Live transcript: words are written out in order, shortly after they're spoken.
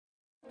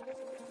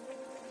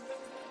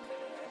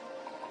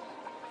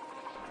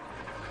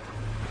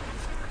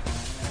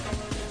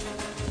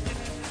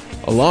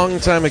A long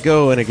time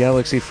ago in a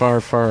galaxy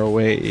far, far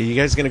away. You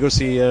guys going to go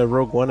see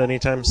Rogue One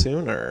anytime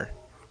soon, or?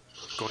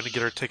 Going to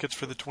get our tickets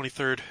for the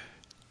 23rd.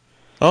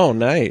 Oh,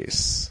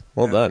 nice.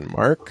 Well done,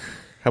 Mark.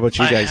 How about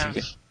you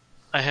guys?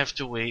 I have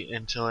to wait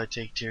until I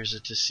take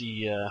Tirza to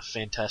see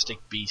Fantastic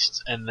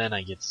Beasts, and then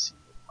I get to see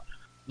it.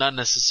 Not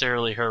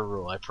necessarily her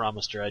rule. I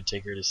promised her I'd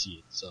take her to see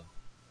it, so.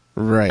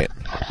 Right.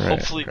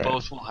 Hopefully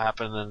both will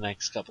happen in the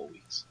next couple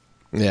weeks.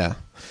 Yeah.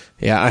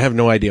 I have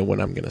no idea when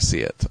I'm going to see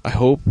it. I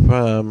hope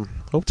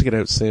to get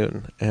out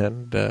soon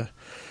and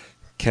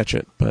catch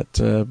it. But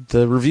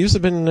the reviews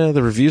have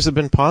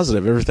been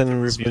positive.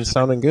 Everything's been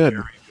sounding good.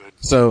 Very good.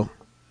 So,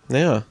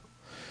 yeah.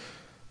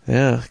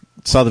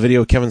 Saw the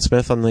video of Kevin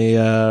Smith on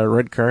the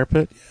red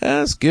carpet.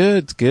 Yeah, it's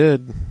good. It's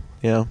good.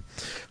 Yeah,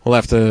 we'll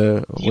have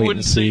to wait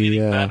and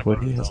see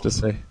what he has to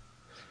say.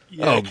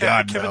 Yeah, oh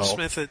God, Kevin no.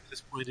 Smith at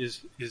this point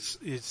is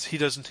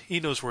he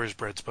knows where his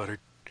bread's buttered.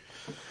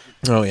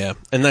 Oh yeah,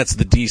 and that's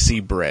the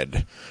DC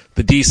bread,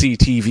 the DC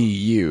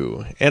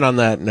TVU. And on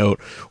that note,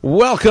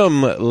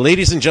 welcome,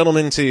 ladies and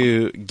gentlemen,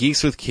 to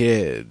Geeks with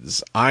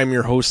Kids. I'm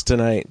your host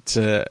tonight,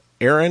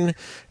 Aaron,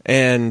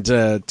 and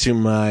to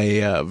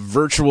my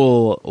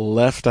virtual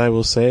left, I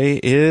will say,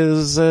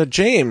 is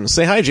James.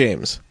 Say hi,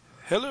 James.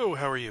 Hello,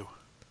 how are you?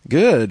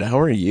 Good. How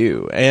are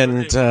you?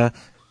 And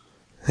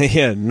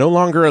yeah, no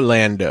longer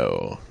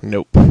Orlando.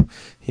 Nope.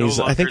 He's.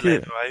 No I think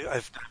Orlando.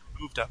 I've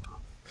moved up.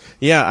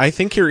 Yeah, I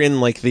think you're in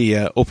like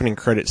the opening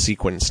credit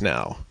sequence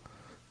now.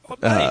 Oh,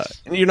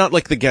 nice. You're not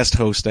like the guest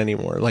host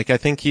anymore. Like I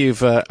think you've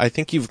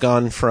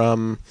gone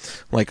from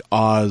like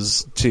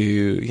Oz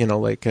to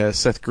like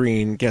Seth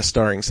Green, guest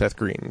starring Seth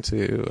Green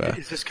to.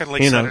 Is this kind of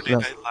like Saturday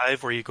Night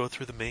Live where you go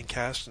through the main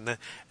cast and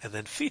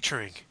then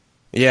featuring?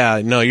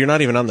 Yeah, no, you're not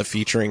even on the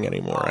featuring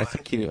anymore. I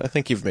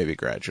think you've maybe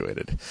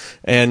graduated.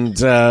 And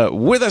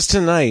with us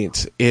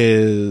tonight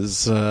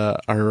is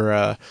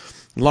our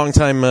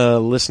longtime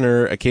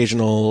listener,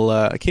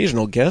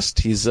 occasional guest.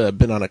 He's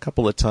been on a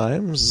couple of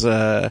times.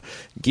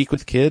 Geek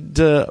with Kid,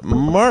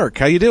 Mark.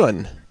 How you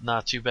doing?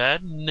 Not too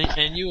bad.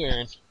 And you,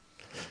 Aaron?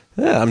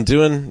 Yeah, I'm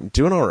doing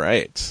all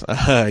right.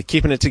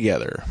 Keeping it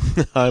together.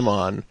 I'm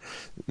on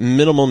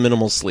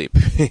minimal sleep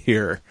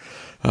here.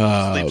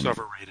 Sleep's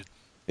overrated.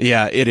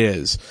 Yeah, it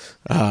is.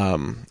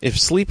 If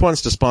Sleep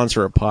wants to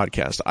sponsor a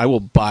podcast, I will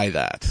buy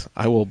that.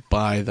 I will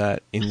buy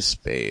that in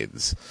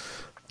spades.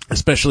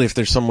 Especially if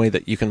there's some way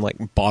that you can like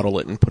bottle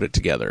it and put it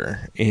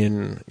together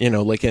in,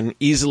 like an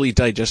easily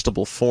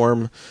digestible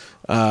form.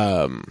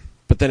 But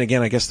then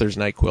again, I guess there's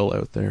NyQuil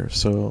out there.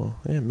 So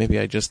yeah, maybe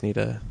I just need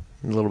a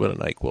little bit of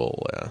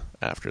NyQuil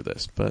after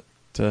this. But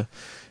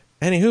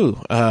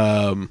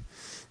anywho,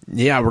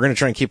 yeah, we're going to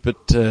try and keep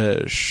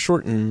it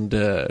short and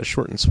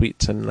sweet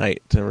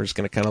tonight. And we're just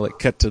going to kind of like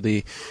cut to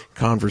the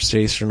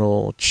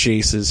conversational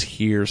chases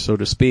here, so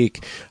to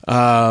speak.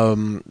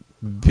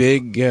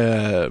 Big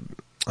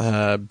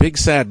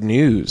sad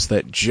news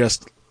that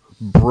just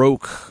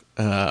broke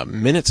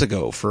minutes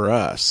ago for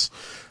us.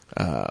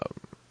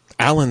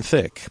 Alan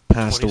Thicke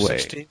passed away.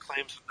 2016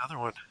 claims another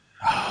one.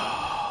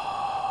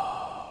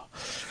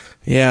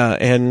 Yeah,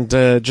 and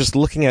just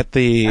looking at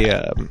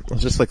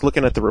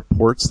looking at the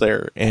reports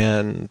there,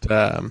 and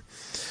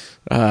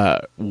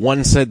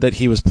one said that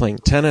he was playing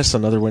tennis,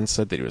 another one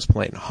said that he was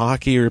playing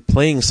hockey or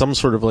playing some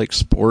sort of like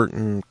sport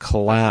and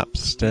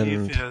collapsed. I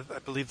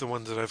believe the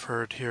ones that I've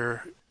heard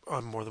here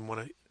on more than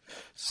one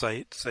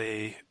site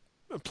say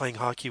playing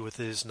hockey with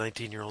his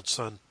 19-year-old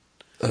son.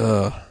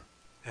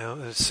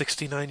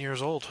 69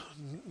 years old.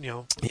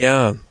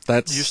 Yeah,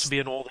 that's used to be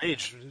an old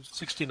age.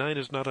 69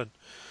 is not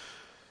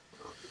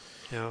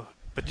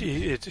but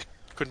it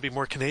couldn't be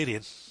more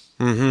Canadian.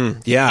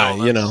 Mm-hmm. Yeah,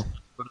 about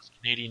as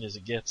Canadian as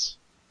it gets.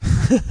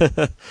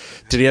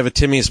 Did he have a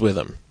Timmy's with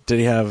him? Did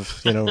he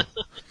have,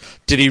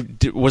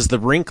 was the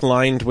rink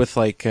lined with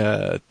like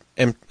empty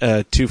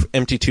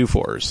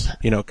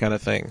 2-4s, kind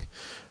of thing?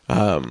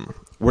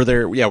 Were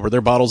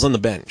there bottles on the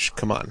bench?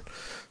 Come on.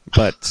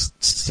 But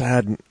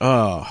sad.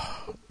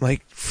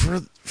 Like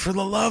for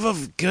the love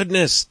of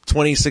goodness,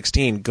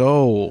 2016,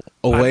 go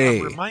away.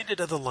 I'm reminded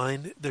of the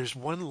line. There's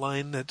one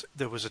line that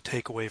there was a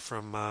takeaway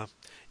from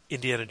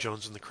Indiana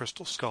Jones and the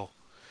Crystal Skull.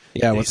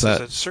 Yeah, what's that?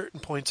 At certain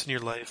points in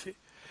your life,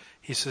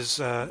 he says,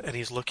 and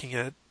he's looking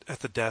at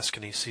the desk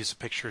and he sees a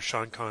picture of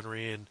Sean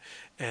Connery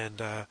and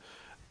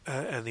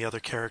the other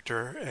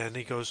character, and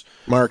he goes,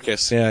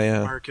 Marcus,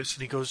 yeah. Marcus,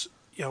 and he goes,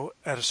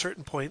 at a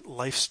certain point,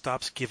 life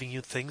stops giving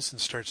you things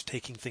and starts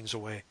taking things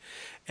away.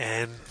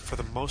 And for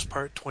the most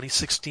part,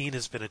 2016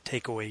 has been a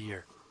takeaway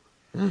year.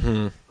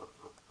 Mm-hmm.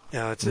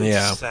 Yeah, it's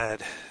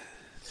sad.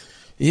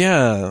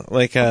 Yeah,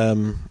 like,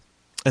 and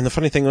the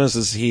funny thing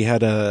is he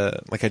had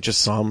I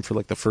just saw him for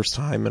like the first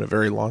time in a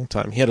very long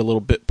time. He had a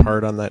little bit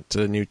part on that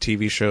new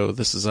TV show,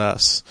 This Is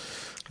Us.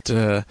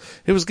 It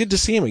was good to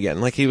see him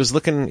again. Like he was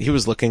looking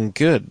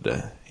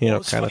good,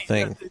 kind of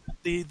thing.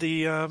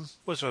 The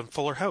was on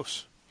Fuller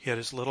House. He had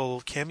his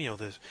little cameo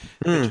that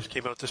just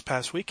came out this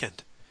past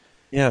weekend.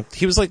 Yeah,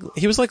 he was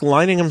like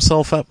lining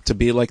himself up to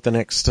be like the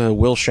next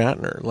Will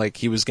Shatner. Like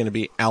he was going to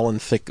be Alan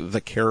Thicke the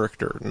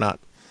character,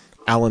 not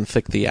Alan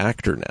Thicke the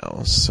actor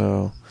now.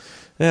 So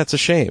yeah, it's a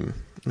shame.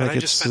 And Like, I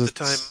just spent the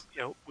time,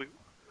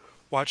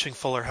 watching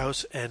Fuller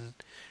House, and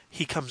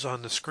he comes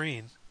on the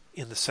screen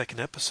in the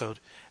second episode,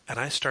 and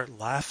I start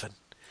laughing.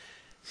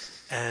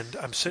 And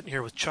I'm sitting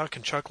here with Chuck,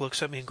 and Chuck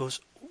looks at me and goes,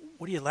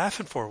 "What are you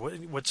laughing for?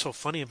 What's so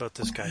funny about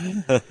this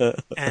guy?"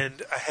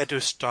 And I had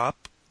to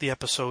stop the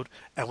episode,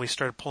 and we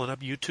started pulling up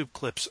YouTube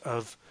clips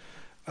of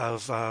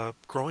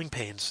Growing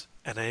Pains,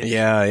 and I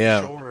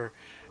show her,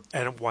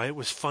 and why it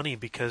was funny,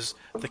 because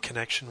the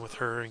connection with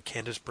her and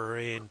Candice Bure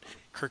and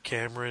Kirk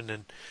Cameron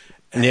and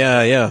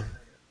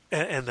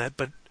that.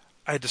 But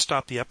I had to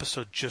stop the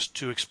episode just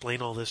to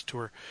explain all this to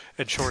her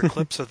and show her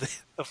clips of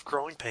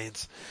Growing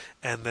Pains,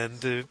 and then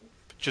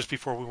just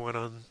before we went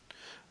on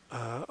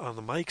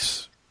the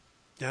mics,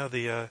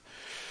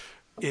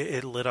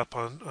 it lit up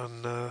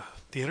on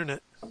the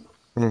internet.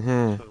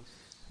 Mm-hmm. So.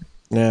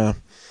 Yeah.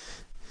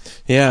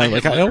 Yeah.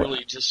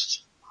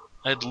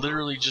 I'd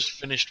literally just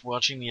finished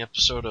watching the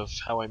episode of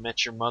How I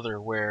Met Your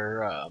Mother,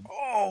 where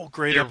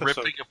great they're episode.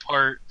 ripping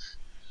apart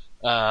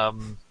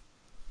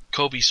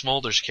Kobe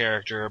Smolder's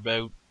character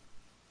about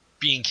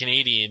being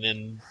Canadian,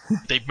 and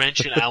they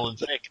mention Alan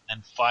Thicke,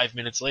 and 5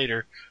 minutes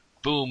later,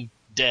 boom,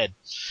 dead.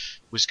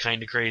 It was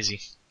kind of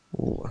crazy.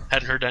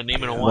 Hadn't heard that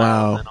name in a while,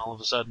 Wow. and then all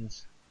of a sudden,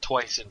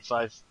 twice in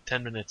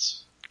 5-10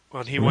 minutes.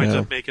 Well, and he winds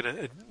up making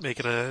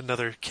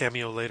another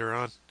cameo later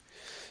on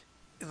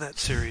in that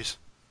series.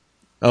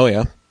 Oh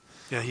yeah.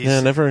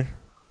 Yeah, never.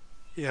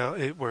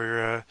 Yeah,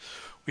 where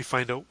we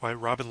find out why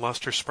Robin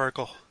lost her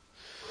sparkle,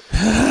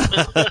 and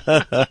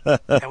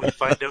we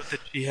find out that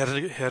she had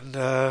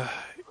a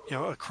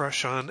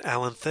crush on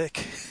Alan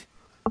Thicke.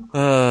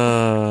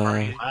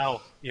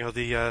 Wow.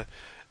 The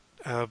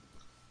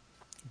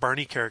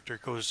Barney character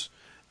goes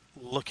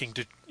looking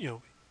to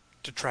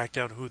track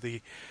down who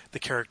the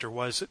character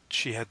was that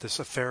she had this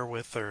affair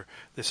with, or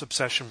this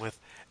obsession with,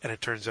 and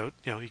it turns out,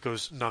 he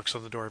knocks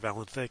on the door of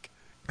Alan Thicke.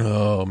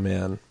 Oh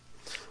man.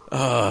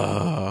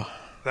 That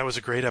was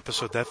a great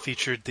episode. That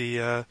featured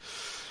the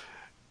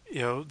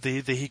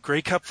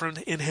Grey Cup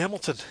in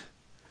Hamilton.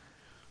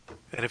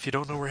 And if you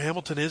don't know where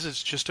Hamilton is,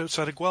 it's just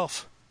outside of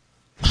Guelph.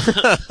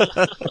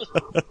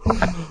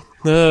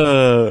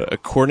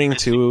 According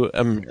to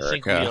I think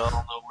we America. all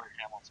know where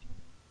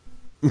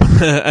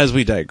Hamilton. As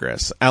we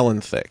digress, Alan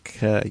Thicke,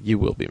 you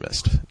will be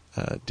missed,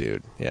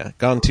 dude. Yeah,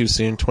 gone too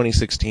soon.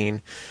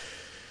 2016.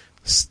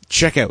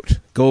 Check out.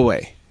 Go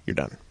away. You're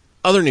done.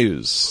 Other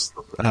news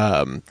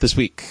this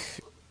week.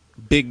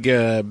 Big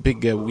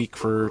week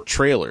for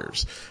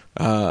trailers.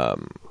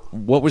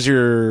 What was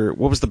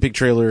the big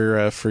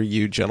trailer for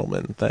you,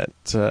 gentlemen, that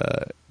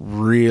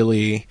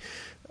really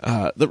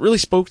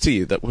spoke to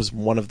you? That was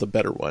one of the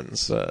better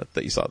ones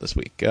that you saw this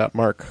week.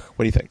 Mark,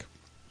 what do you think?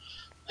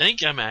 I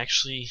think I'm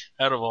actually,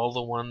 out of all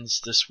the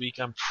ones this week,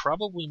 I'm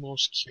probably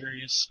most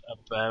curious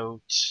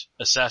about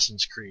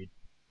Assassin's Creed.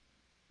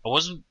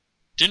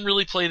 Didn't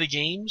really play the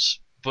games,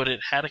 but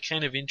it had a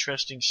kind of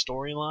interesting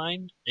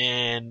storyline,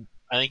 and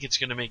I think it's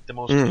going to make the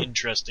most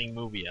interesting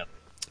movie out of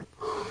it.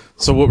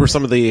 So what were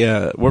some of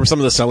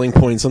the selling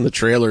points on the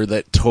trailer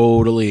that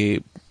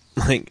totally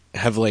come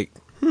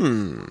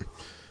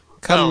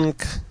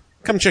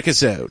check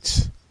us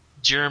out?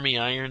 Jeremy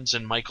Irons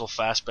and Michael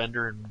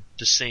Fassbender in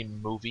the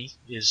same movie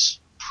is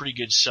pretty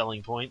good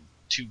selling point.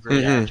 Two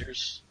great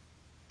actors,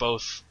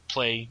 both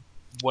play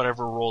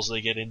whatever roles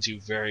they get into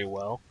very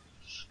well.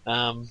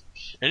 And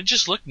it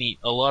just looked neat.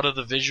 A lot of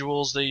the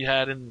visuals they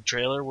had in the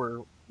trailer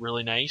were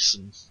really nice,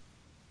 and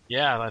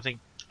yeah, I think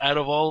out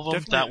of all of them,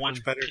 Definitely that one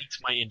better. piqued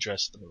my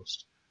interest the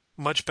most.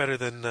 Much better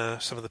than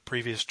some of the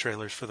previous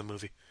trailers for the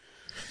movie.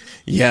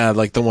 Yeah,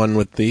 like the one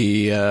with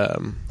the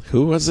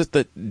who was it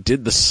that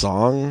did the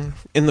song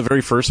in the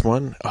very first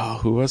one? Oh,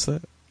 who was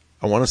that?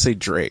 I want to say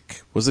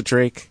Drake. Was it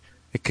Drake?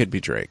 It could be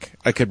Drake.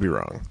 I could be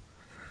wrong.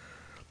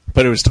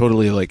 But it was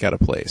totally out of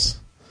place.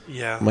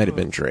 Yeah. Might have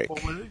been Drake.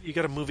 Well, when you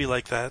got a movie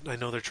like that, I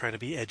know they're trying to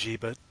be edgy,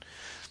 but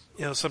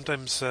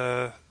sometimes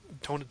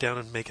tone it down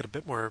and make it a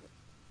bit more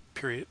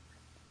period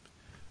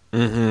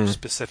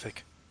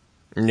specific.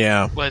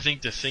 Yeah. Well, I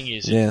think the thing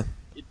is, it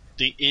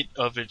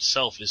of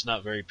itself is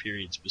not very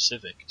period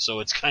specific,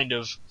 so it's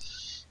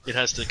it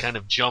has to kind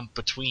of jump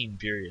between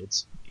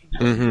periods.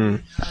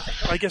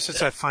 I guess it's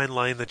that fine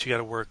line that you got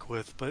to work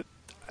with, but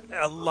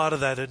a lot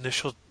of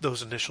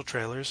those initial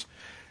trailers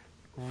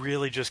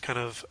really just kind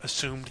of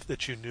assumed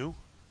that you knew.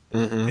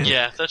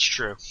 Yeah, that's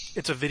true.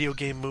 It's a video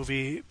game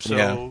movie,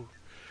 so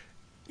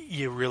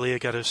you really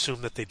got to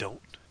assume that they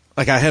don't.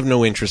 I have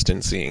no interest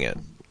in seeing it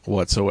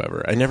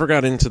whatsoever. I never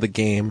got into the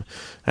game.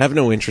 I have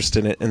no interest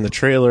in it, and the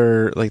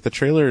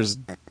trailers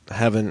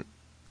haven't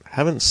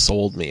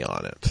sold me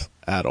on it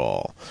at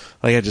all.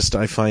 I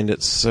find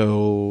it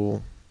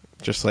so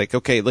just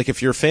okay,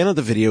 if you're a fan of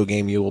the video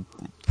game, you will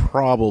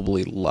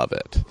probably love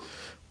it.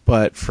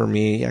 But for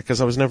me,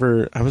 because I was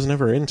never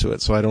into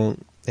it, so I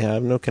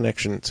have no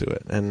connection to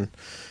it, and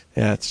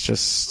it's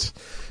just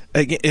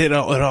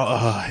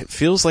It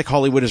feels like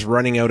Hollywood is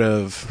running out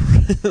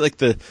of like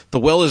the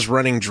well is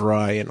running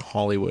dry in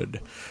Hollywood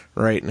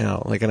right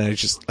now. Like, and I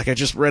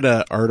just read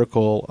an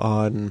article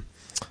on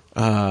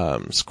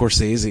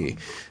Scorsese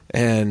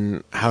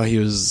and how he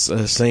was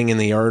saying in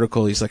the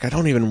article, he's like, I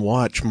don't even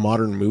watch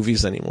modern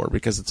movies anymore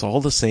because it's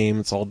all the same,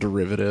 it's all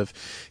derivative.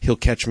 He'll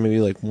catch maybe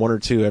like one or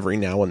two every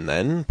now and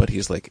then, but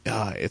he's like,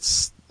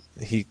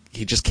 he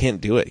just can't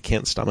do it,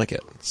 can't stomach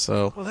it.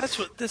 So Well,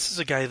 this is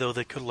a guy though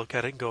that could look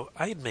at it and go,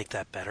 I'd make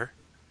that better.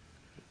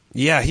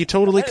 yeah, he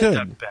totally I'd make could.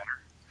 that better.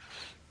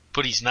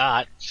 But he's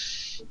not.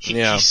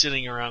 Yeah. He's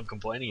sitting around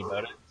complaining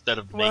about it instead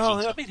of Well,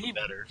 making I mean, something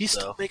better. he so.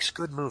 still makes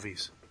good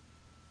movies.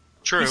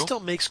 True. He still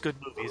makes good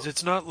movies.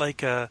 It's not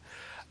like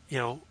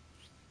some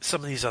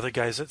of these other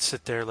guys that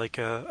sit there like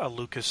a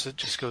Lucas that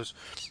just goes,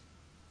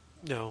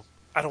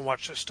 I don't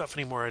watch this stuff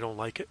anymore. I don't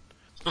like it.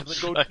 And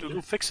then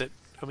go fix it.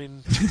 I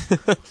mean,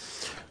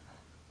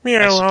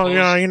 Yeah, well, suppose.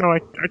 yeah,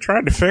 I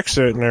tried to fix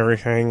it and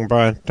everything,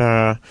 but,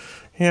 I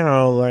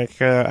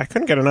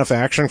couldn't get enough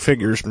action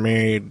figures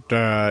made,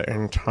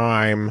 in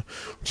time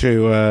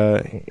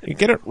to,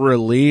 get it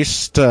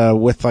released,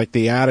 with, like,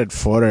 the added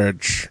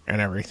footage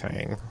and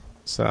everything.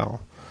 So,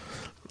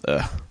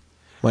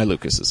 my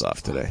Lucas is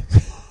off today.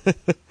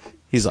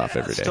 He's off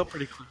every day. still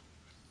pretty cool.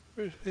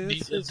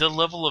 The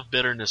level of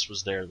bitterness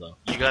was there, though.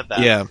 You got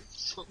that. Yeah.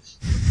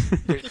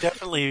 There's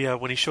definitely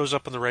when he shows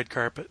up on the red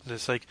carpet and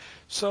it's like,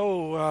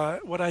 so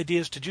what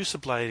ideas did you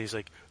supply? And he's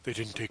like, they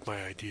didn't take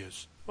my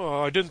ideas.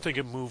 Oh, I didn't think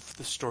it moved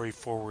the story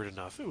forward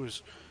enough.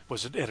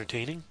 Was it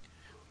entertaining?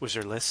 Was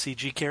there less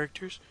CG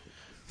characters?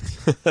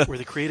 Were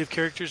the creative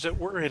characters that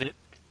were in it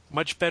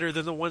much better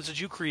than the ones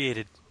that you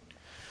created?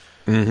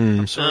 Mm-hmm.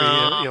 I'm sorry,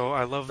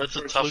 I love That's a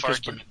George tough Lucas,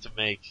 argument to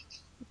make.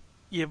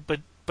 Yeah,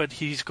 but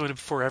he's going to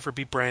forever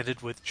be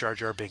branded with Jar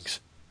Jar Binks.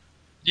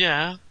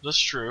 Yeah, that's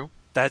true.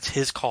 That's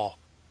his call.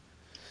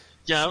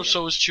 Yeah,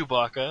 so was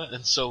Chewbacca,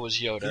 and so was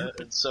Yoda,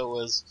 and so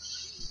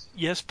was...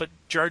 Yes, but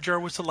Jar Jar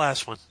was the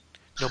last one.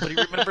 Nobody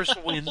remembers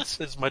wins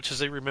as much as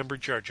they remember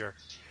Jar Jar.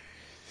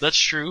 That's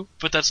true,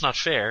 but that's not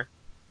fair.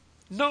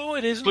 No,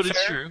 it isn't But fair.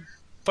 it's true.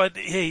 But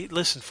hey,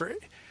 listen,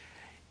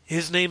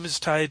 his name is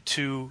tied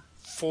to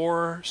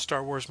 4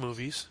 Star Wars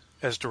movies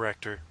as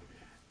director,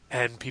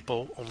 and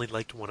people only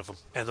liked one of them.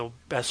 And the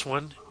best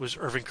one was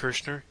Irving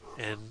Kershner,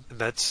 and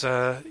that's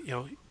that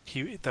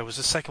was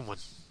the second one.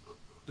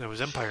 That was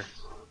Empire.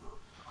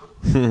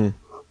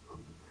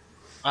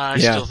 I Yeah.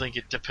 still think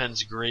it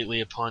depends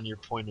greatly upon your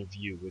point of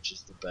view, which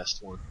is the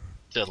best one.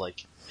 To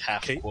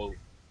half Okay. quote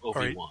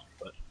Obi-Wan,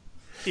 but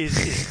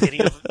Is any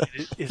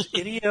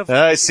of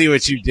I see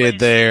what you did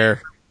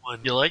there.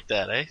 one? you like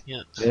that, eh?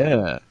 Yeah.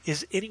 Yeah.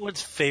 Is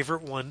anyone's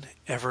favorite one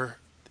ever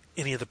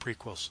any of the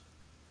prequels?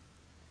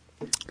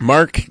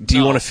 Mark, do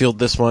you No. want to field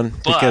this one?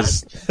 But-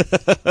 Because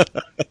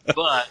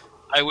But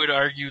I would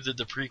argue that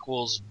the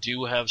prequels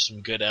do have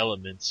some good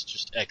elements,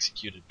 just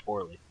executed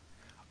poorly.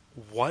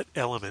 What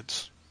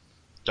elements?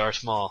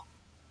 Darth Maul,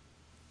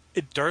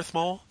 Darth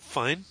Maul,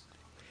 fine.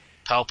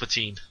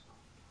 Palpatine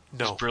was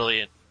No,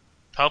 brilliant.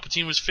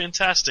 Palpatine was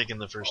fantastic in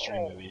the first 3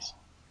 movies.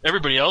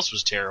 Everybody else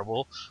was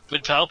terrible,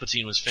 but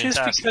Palpatine was just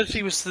fantastic. because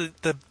he was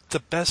the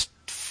best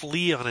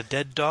flea on a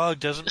dead dog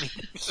doesn't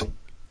mean.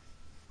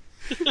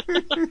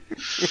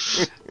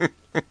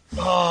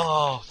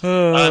 Oh,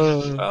 Well,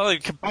 by we're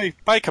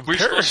supposed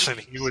comparison,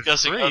 to be he was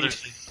discussing great. other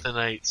things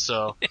tonight,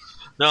 so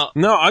no,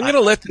 no, I'm going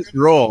to let this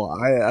roll.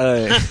 I'm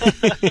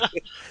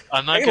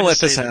I'm not gonna going to let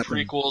say this the happen.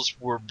 prequels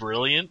were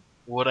brilliant.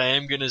 What I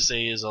am going to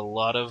say is a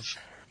lot of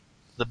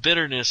the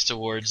bitterness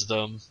towards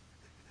them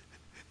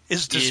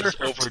Is is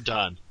deserved.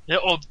 overdone.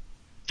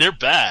 They're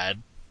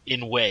bad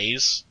in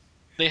ways.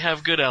 They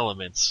have good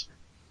elements.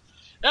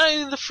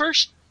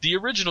 The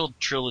original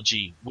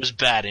trilogy was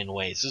bad in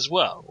ways as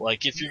well.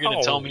 Like, if you're going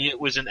to tell me it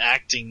was an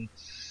acting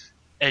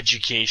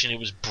education, it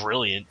was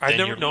brilliant,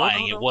 then you're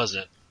lying. It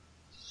wasn't.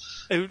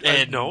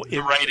 No,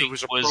 the writing it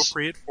was was-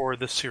 appropriate for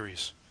the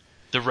series.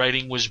 The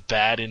writing was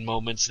bad in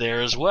moments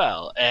there as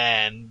well,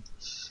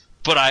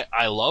 but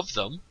I love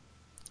them.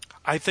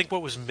 I think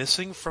what was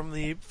missing from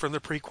the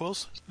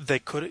prequels,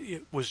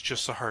 it was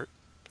just the heart.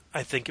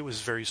 I think it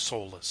was very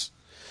soulless.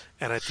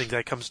 And I think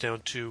that comes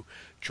down to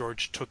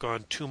George took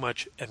on too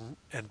much and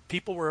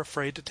people were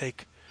afraid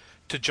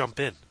to jump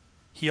in.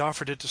 He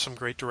offered it to some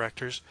great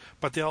directors,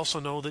 but they also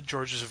know that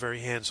George is a very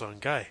hands-on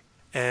guy.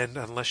 And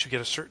unless you get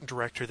a certain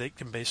director that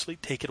can basically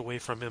take it away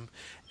from him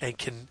and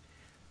can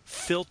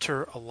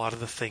filter a lot of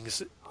the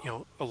things,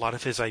 a lot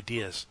of his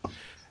ideas.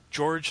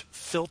 George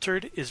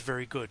filtered is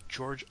very good.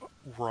 George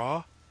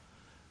raw,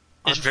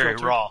 It's very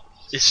unfiltered, raw.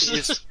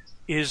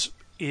 is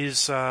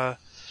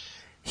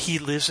he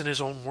lives in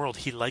his own world.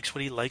 He likes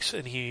what he likes,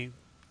 and he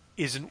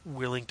isn't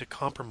willing to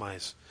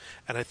compromise.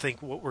 And I think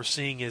what we're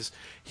seeing is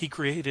he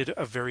created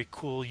a very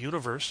cool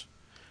universe.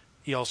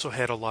 He also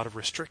had a lot of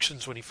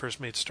restrictions when he first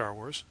made Star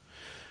Wars.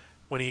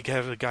 When he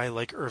had a guy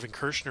like Irving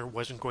Kershner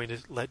wasn't going to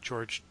let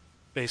George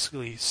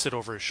basically sit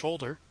over his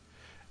shoulder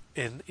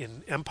in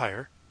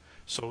Empire.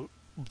 So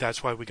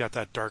that's why we got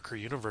that darker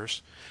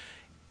universe.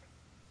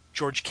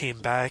 George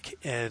came back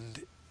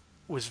and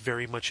was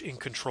very much in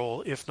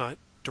control, if not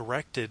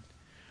directed,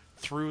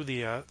 through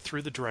the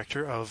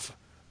director of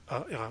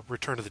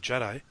Return of the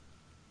Jedi,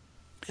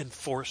 and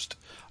forced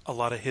a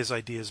lot of his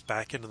ideas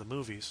back into the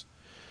movies,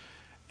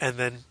 and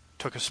then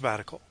took a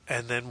sabbatical.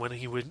 And then when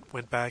he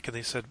went back and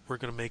they said, we're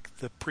going to make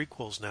the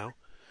prequels now,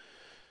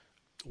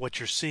 what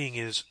you're seeing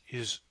is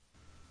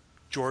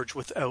George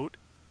without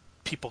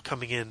people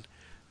coming in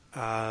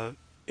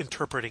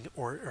interpreting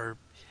or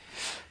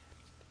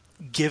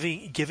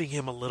giving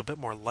him a little bit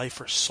more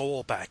life or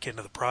soul back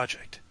into the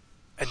project.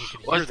 And you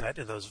can hear that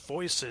in those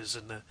voices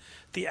and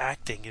the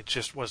acting. It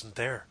just wasn't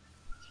there.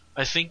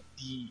 I think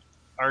the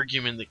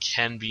argument that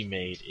can be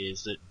made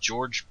is that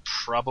George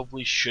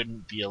probably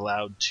shouldn't be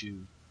allowed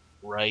to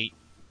write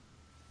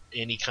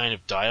any kind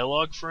of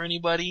dialogue for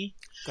anybody.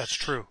 That's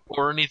true.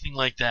 Or anything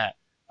like that.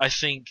 I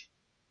think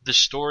the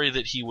story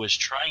that he was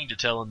trying to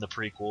tell in the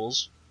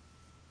prequels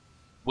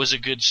was a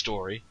good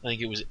story. I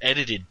think it was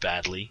edited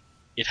badly.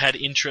 It had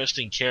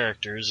interesting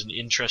characters and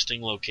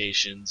interesting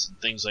locations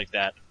and things like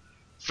that.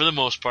 For the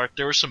most part,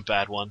 there were some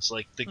bad ones,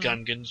 like the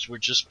Gungans were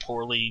just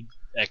poorly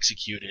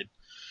executed.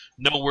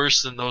 No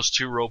worse than those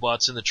two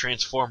robots in the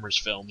Transformers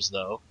films,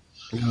 though.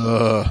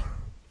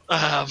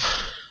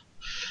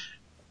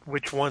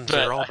 Which ones?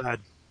 They're all bad.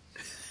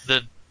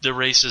 The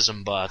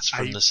racism bots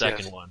from the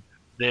second one.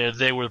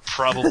 They were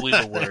probably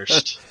the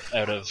worst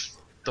out of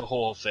the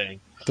whole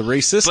thing. The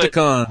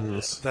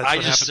Racisticons. That's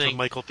what happened to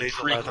Michael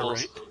Basil,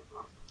 right?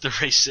 The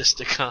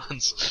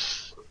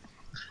Racisticons.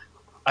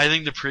 I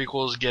think the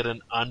prequels get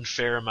an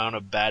unfair amount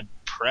of bad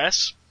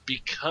press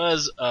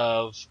because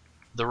of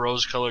the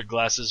rose-colored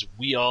glasses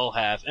we all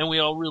have, and we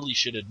all really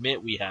should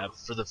admit we have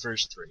for the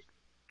first three.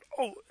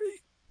 Oh,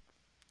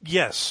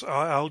 yes,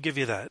 I'll give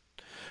you that.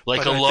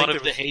 Like, a lot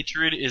of the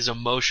hatred is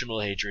emotional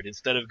hatred,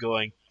 instead of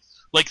going...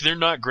 Like, they're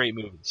not great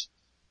movies.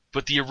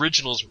 But the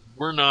originals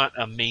were not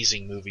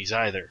amazing movies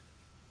either.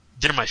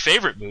 They're my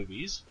favorite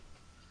movies.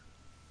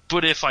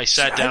 But if I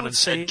sat down and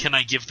said, can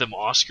I give them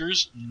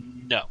Oscars?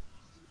 No.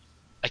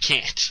 I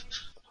can't.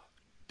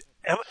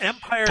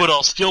 Empire... But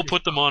I'll still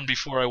put them on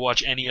before I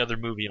watch any other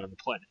movie on the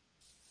planet.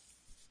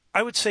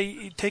 I would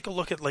say, take a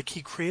look at, like,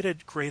 he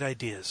created great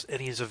ideas,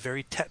 and he's a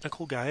very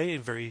technical guy,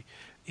 and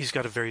he's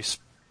got a very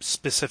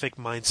specific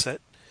mindset.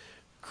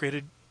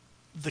 Created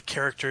the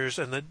characters,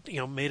 and then,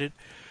 made it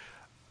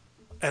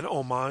an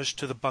homage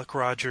to the Buck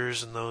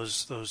Rogers and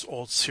those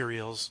old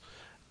serials,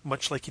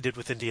 much like he did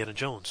with Indiana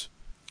Jones.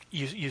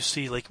 You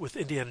see, like with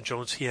Indiana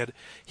Jones,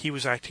 he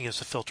was acting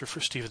as a filter for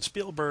Steven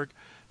Spielberg.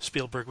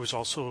 Spielberg was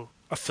also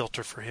a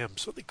filter for him,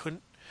 so they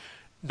couldn't.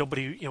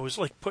 Nobody, it was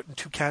like putting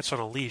two cats on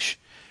a leash.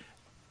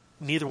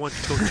 Neither one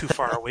could go too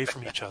far away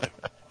from each other.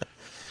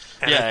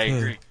 And I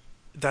agree.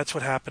 That's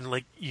what happened.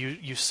 Like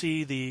you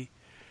see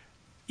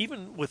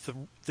even with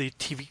the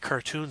TV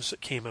cartoons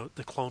that came out,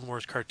 the Clone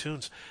Wars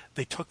cartoons,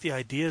 they took the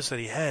ideas that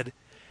he had,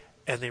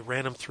 and they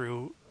ran them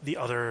through the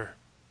other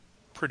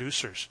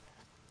producers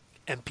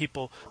and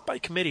people by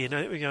committee. And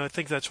I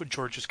think that's what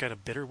George is kind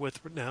of bitter with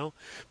now,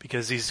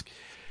 because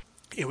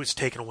it was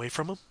taken away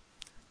from him.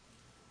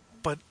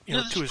 But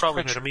to his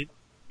credit, I mean,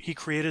 he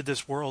created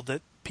this world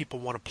that people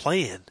want to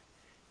play in,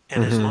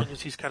 and as long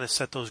as he's kind of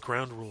set those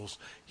ground rules,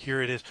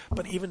 here it is.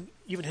 But even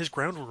his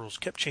ground rules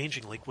kept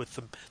changing, like with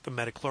the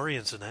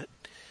Metachlorians and that,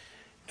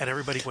 and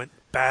everybody went,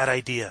 bad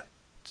idea.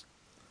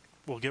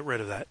 We'll get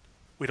rid of that.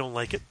 We don't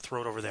like it.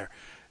 Throw it over there.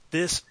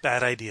 This,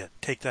 bad idea.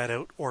 Take that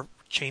out or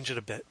change it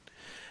a bit.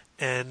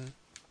 And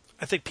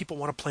I think people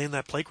want to play in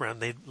that playground.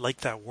 They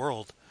like that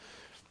world.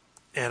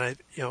 And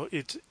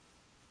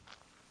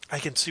I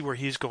can see where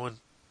he's going,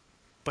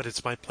 but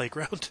it's my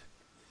playground.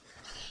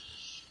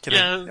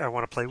 I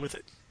want to play with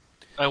it.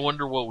 I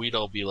wonder what we'd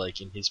all be like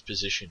in his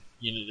position.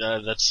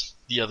 That's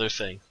the other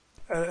thing.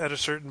 At a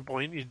certain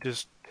point, do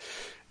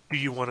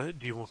you want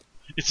to?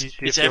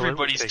 It's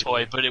everybody's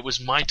toy, but it was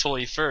my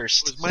toy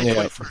first. It was my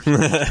toy first.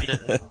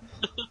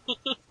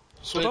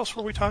 So what else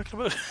were we talking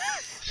about?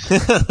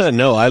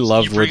 No, I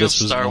loved where this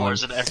was Star going.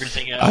 Wars and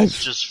everything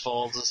else just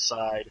falls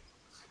aside.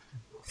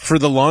 For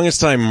the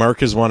longest time, Mark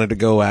has wanted to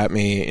go at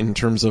me in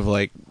terms of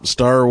like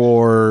Star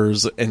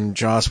Wars and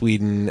Joss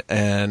Whedon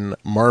and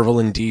Marvel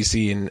and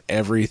DC and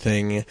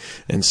everything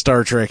and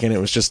Star Trek, and it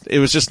was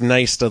just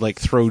nice to like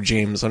throw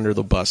James under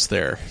the bus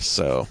there.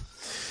 So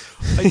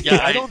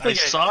I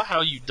saw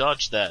how you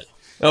dodged that.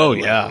 Oh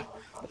yeah.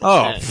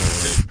 Oh,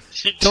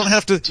 don't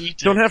have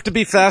to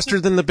be faster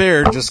than the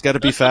bear. Just got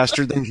to be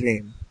faster than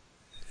James.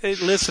 Hey,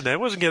 listen, I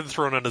wasn't getting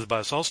thrown under the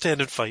bus. I'll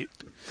stand and fight.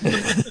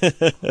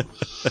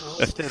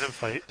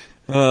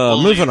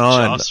 Moving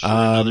on.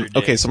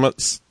 Okay, some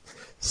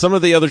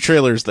of the other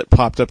trailers that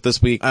popped up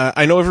this week.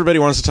 I know everybody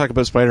wants to talk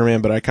about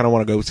Spider-Man, but I kind of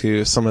want to go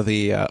to some of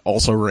the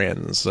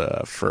also-rans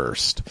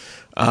first.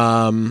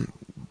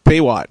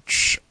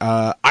 Baywatch.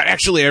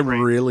 I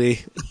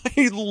really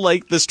I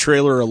like this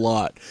trailer a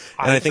lot,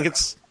 and I think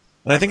it's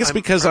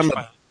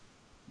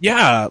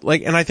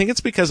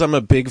because I'm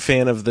a big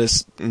fan of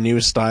this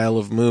new style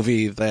of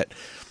movie that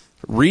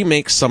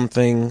remakes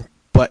something,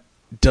 but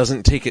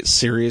doesn't take it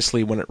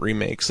seriously when it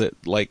remakes it,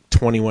 like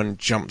 21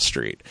 Jump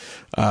Street.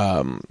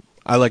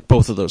 I like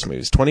both of those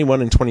movies.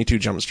 21 and 22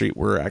 Jump Street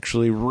were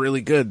actually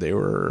really good. They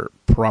were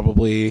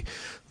probably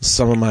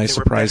some of my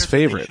surprise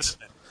favorites.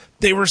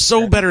 They were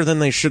so better than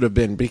they should have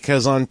been,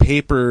 because on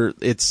paper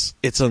it's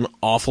an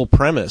awful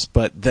premise,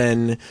 but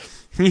then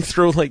you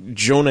throw like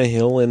Jonah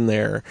Hill in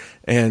there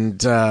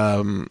and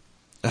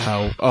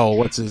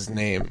what's his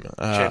name?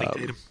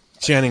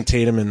 Channing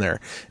Tatum in there,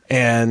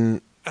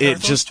 and it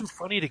just too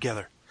funny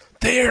together.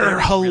 They're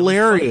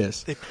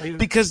hilarious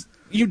because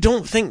you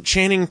don't think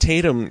Channing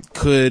Tatum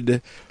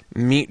could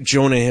meet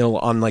Jonah Hill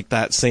on like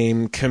that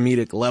same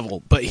comedic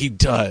level, but he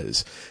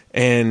does,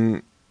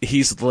 and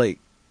he's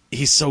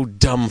so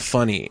dumb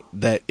funny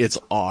that it's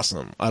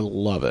awesome. I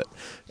love it,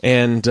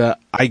 and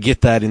I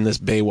get that in this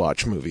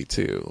Baywatch movie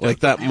too.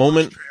 Like that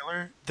moment.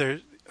 Trailer,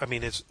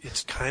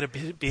 it's kind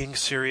of being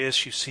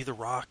serious. You see The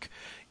Rock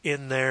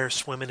in there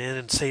swimming in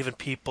and saving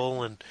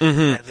people, and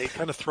they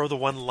kind of throw the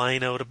one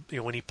line out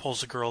when he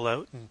pulls the girl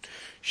out, and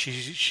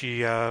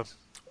she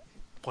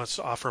wants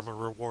to offer him a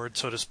reward,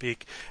 so to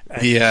speak.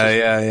 And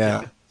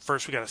yeah.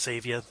 First, we got to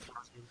save you.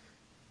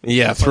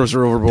 Yeah, throws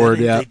her overboard.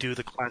 They do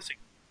the classic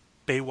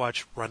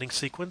Baywatch running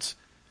sequence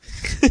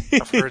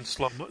of her in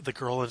the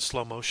girl in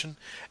slow motion,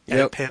 and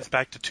it pans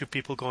back to two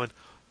people going,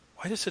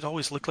 "Why does it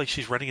always look like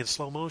she's running in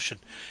slow motion?"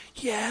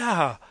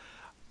 Yeah,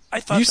 I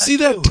thought you see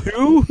that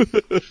too.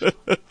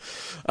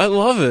 I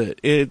love it.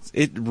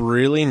 It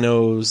really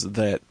knows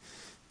that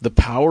the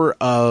power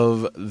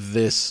of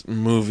this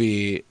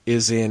movie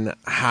is in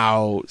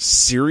how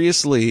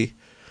seriously,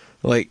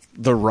 like,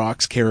 The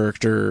Rock's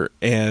character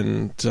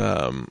and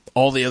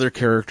all the other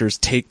characters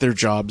take their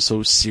job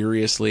so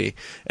seriously,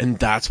 and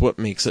that's what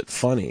makes it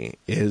funny,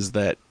 is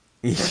that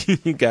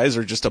you guys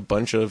are just a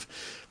bunch of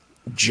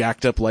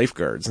jacked up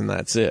lifeguards, and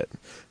that's it.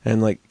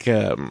 And, like,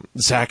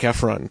 Zac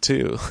Efron,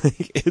 too.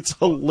 It's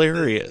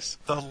hilarious.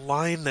 The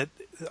line that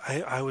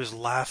I was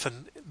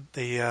laughing,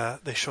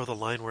 they show the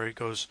line where he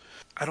goes,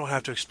 "I don't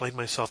have to explain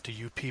myself to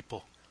you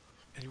people."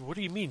 And what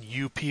do you mean,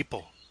 you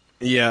people?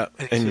 Yeah,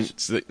 and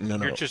says, no.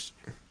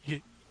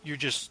 You're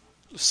just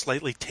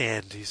slightly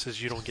tanned. He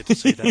says you don't get to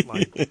say that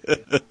line.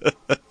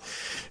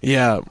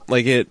 Yeah,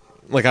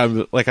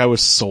 I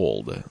was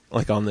sold,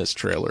 like, on this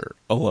trailer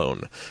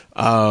alone.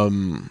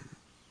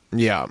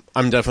 Yeah,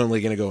 I'm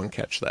definitely gonna go and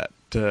catch that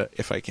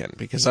if I can,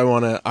 because I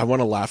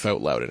wanna laugh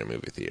out loud in a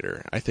movie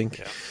theater. I think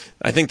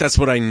that's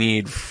what I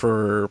need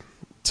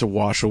to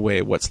wash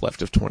away what's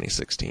left of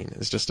 2016.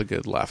 Is just a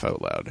good laugh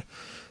out loud.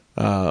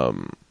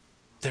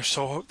 They're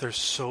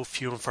so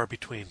few and far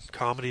between.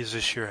 Comedies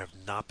this year have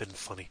not been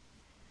funny.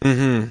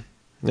 Mm-hmm.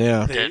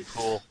 Yeah.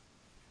 Deadpool.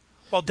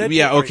 Well, Deadpool.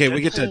 Yeah. Okay,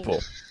 we get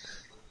Deadpool.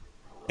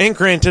 And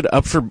granted,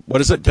 up for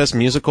what is it? Best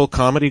Musical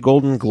Comedy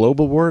Golden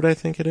Globe Award, I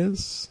think it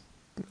is.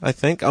 I'm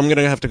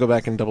gonna have to go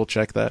back and double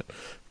check that.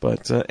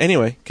 But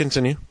anyway,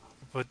 continue.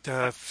 But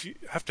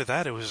after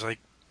that, it was like,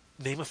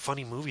 name a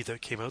funny movie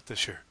that came out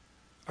this year,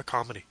 a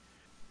comedy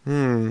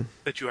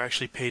that you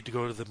actually paid to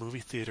go to the movie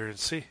theater and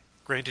see.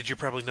 Granted, you're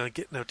probably not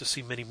getting out to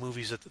see many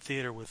movies at the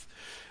theater with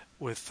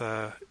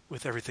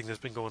everything that's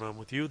been going on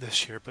with you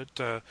this year. But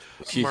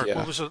Mark,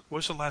 what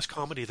was the last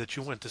comedy that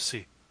you went to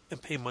see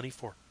and pay money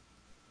for?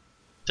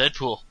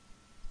 Deadpool.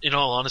 In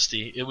all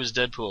honesty, it was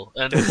Deadpool,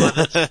 and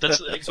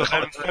that's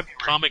a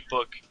comic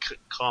book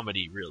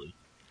comedy, really.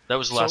 That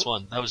was the last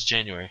one. That was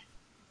January.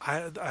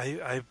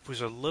 I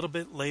was a little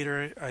bit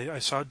later. I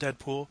saw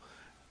Deadpool,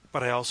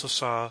 but I also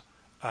saw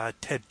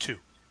Ted 2,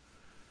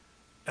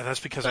 and that's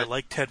because I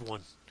liked Ted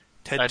 1.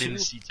 I didn't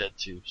see Ted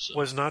 2. So.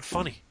 Was not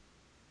funny.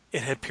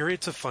 It had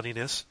periods of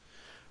funniness,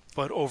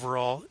 but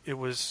overall it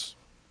was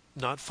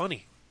not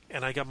funny,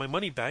 and I got my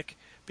money back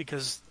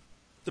because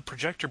the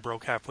projector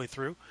broke halfway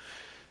through.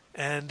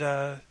 And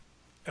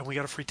we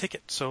got a free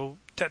ticket, so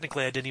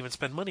technically I didn't even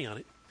spend money on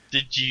it.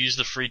 Did you use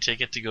the free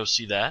ticket to go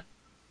see that?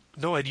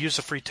 No, I'd use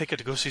a free ticket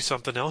to go see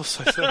something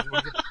else. I said,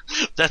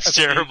 that's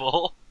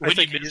terrible. When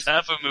you miss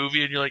half a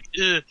movie and you're like,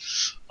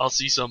 I'll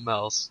see something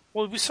else.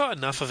 Well, we saw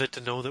enough of it to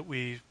know that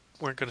we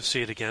weren't going to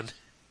see it again.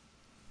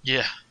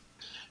 Yeah.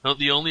 No,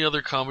 the only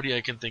other comedy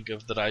I can think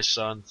of that I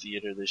saw in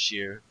theater this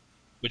year,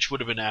 which would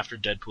have been after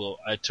Deadpool,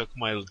 I took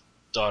my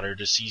daughter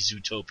to see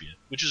Zootopia,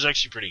 which was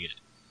actually pretty good.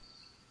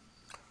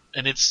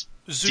 And it's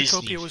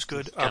Zootopia Disney was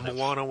good.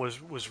 Moana was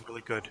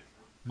really good.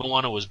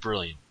 Moana was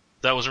brilliant.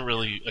 That wasn't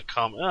really a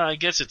comedy. I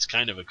guess it's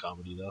kind of a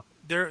comedy though.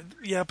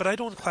 But I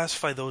don't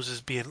classify those as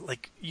being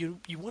like you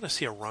want to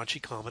see a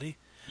raunchy comedy.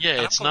 Yeah,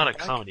 and it's not a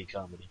comedy.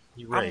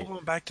 You're right. I'm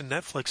going back to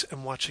Netflix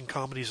and watching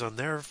comedies on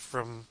there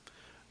from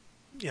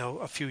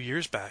a few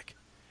years back.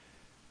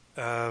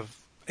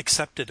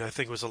 Accepted, I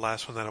think, was the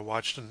last one that I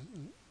watched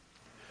and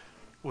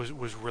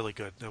was really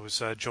good. That was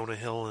Jonah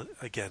Hill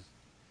again.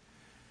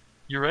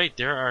 You're right.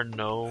 There are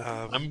no.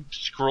 I'm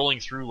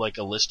scrolling through like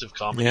a list of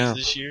comedies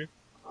this year,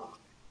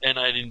 and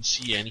I didn't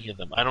see any of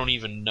them. I don't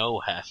even know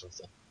half of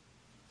them.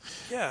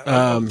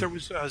 Yeah, there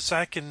was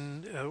Zach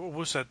and what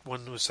was that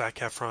one with Zac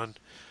Efron?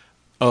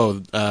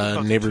 Oh,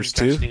 Neighbors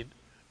 2?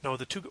 No,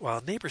 the two.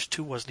 Well, Neighbors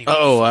 2 wasn't even.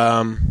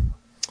 Oh,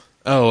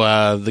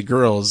 The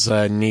girls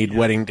need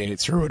wedding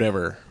dates or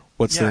whatever.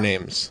 What's their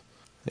names?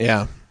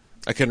 Yeah,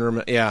 I couldn't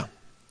remember. Yeah,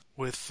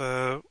 With,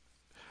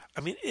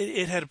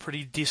 it had a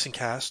pretty decent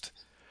cast.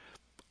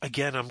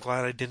 Again, I'm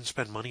glad I didn't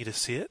spend money to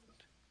see it.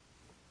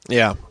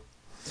 yeah.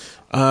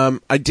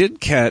 I did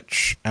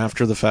catch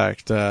after the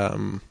fact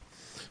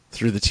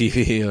through the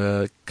TV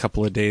a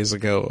couple of days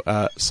ago.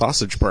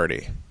 Sausage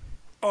Party.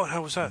 Oh,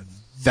 how was that?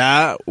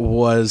 That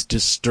was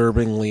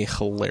disturbingly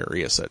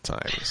hilarious at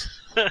times.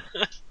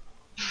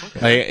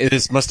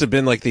 It must have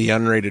been like the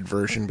unrated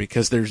version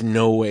because there's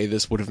no way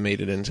this would have made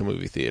it into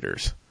movie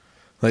theaters.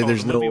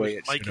 There's no way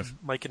it should have.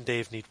 Mike and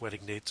Dave need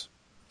wedding dates.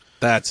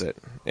 That's it.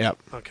 Yep.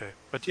 Okay,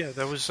 but yeah,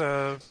 that was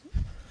Seth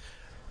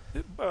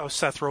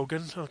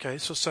Rogen. Okay,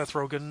 so Seth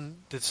Rogen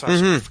did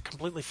Sausage.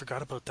 Completely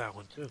forgot about that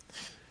one too.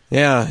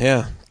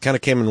 Yeah. Kind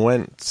of came and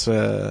went.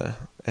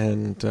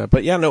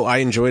 But yeah, no, I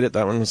enjoyed it.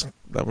 That one was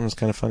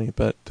kind of funny.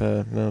 But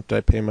no, did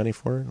I pay money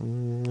for it?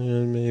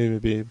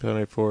 Maybe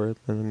pay for it.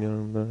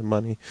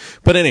 Money.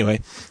 But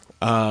anyway,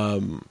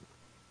 no.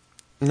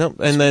 And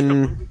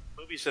then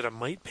movies that I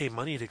might pay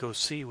money to go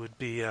see would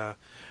be The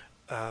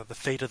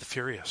Fate of the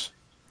Furious.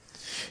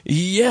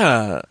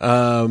 Yeah,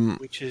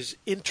 which is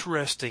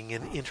interesting,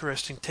 an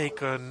interesting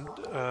take on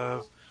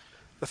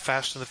the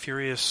Fast and the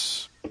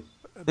Furious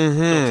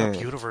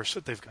built-up universe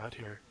that they've got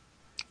here.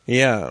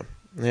 Yeah.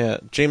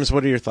 James,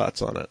 what are your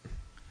thoughts on it?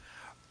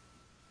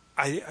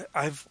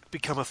 I've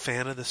become a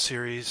fan of the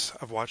series.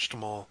 I've watched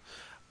them all.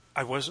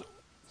 I watched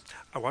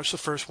the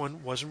first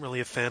one, wasn't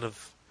really a fan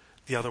of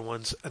the other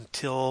ones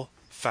until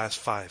Fast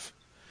 5.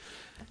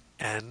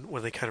 And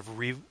when they kind of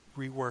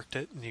reworked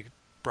it and you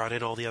brought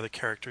in all the other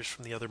characters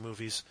from the other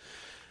movies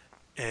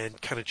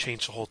and kind of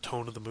changed the whole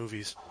tone of the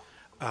movies.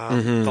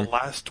 The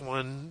last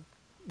one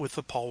with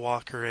the Paul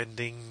Walker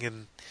ending,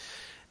 and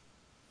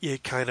you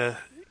kind of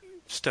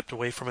stepped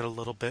away from it a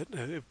little bit.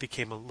 It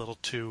became a little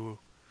too...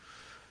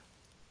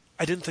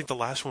 I didn't think the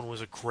last one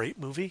was a great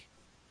movie.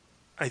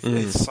 I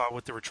saw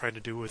what they were trying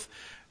to do with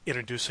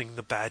introducing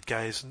the bad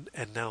guys,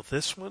 and now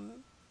this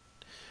one,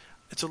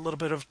 it's a little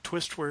bit of a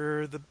twist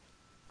where the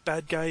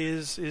bad guy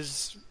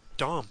is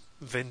Dom,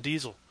 Vin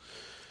Diesel.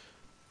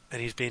 And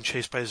he's being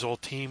chased by his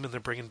old team, and they're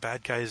bringing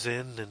bad guys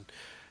in, and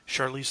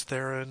Charlize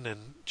Theron,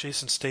 and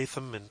Jason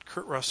Statham, and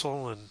Kurt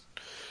Russell, and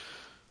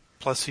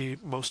plus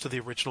most of the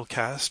original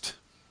cast.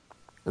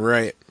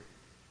 Right.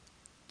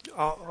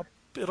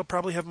 It'll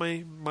probably have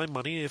my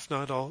money. If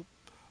not, I'll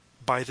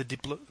buy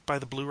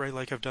the Blu-ray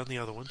like I've done the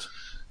other ones.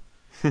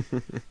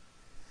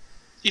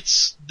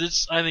 It's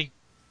this. I think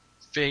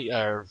Fate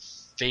of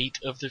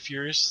the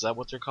Furious. Is that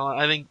what they're calling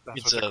it? I think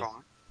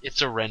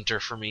it's a renter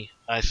for me.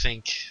 I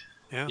think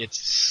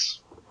it's.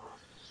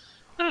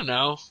 I don't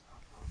know.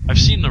 I've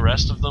seen the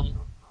rest of them.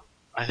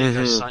 I think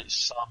I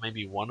saw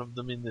maybe one of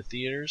them in the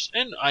theaters,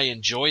 and I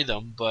enjoy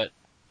them, but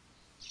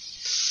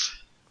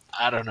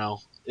I don't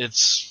know.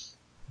 It's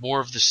more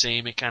of the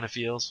same, it kind of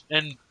feels.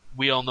 And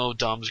we all know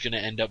Dom's going to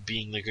end up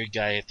being the good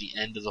guy at the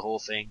end of the whole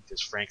thing, because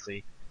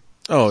frankly,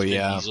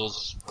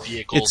 Diesel's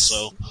vehicle.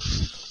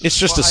 It's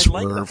just a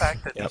swerve. I like the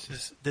fact that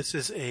this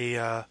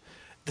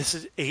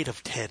is 8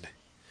 of 10,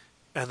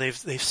 and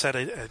they've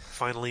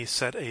finally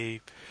set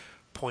a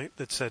point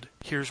that said,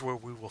 here's where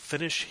we will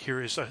finish. Here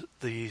is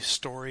the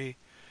story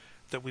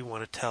that we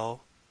want to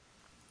tell,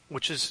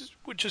 which is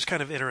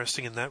kind of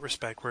interesting in that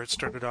respect, where it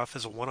started off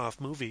as a one-off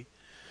movie.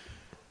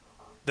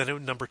 Then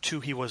at number 2,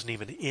 he wasn't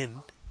even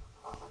in.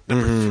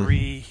 Number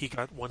 3, he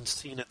got one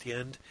scene at the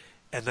end,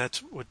 and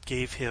that's what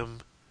gave him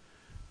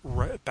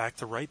back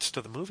the rights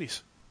to the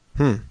movies.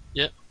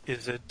 Yep.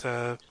 Is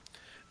that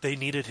they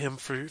needed him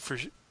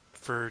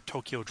for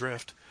Tokyo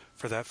Drift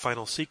for that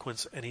final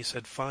sequence, and he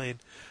said, fine,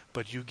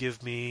 but you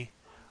give me,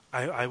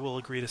 I will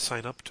agree to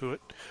sign up to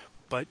it,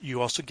 but you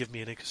also give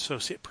me an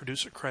associate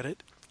producer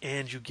credit,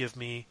 and you give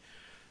me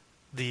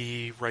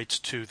the rights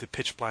to the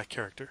Pitch Black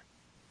character.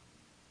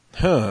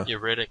 Huh. Yeah,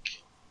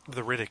 Riddick.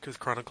 The Riddick, the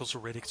Chronicles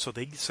of Riddick. So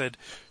they said,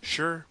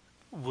 sure,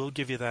 we'll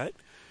give you that,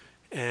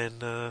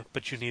 and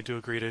but you need to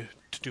agree to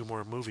do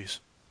more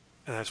movies.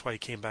 And that's why he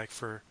came back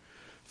for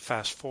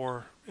Fast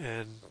 4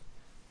 and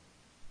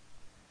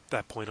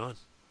that point on.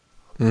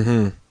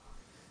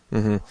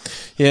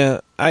 Yeah,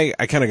 I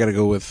kind of got to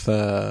go with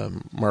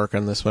Mark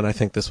on this one. I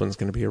think this one's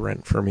going to be a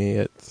rent for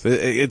me.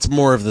 It's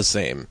more of the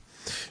same,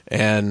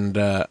 and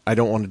I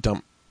don't want to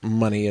dump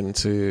money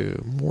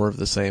into more of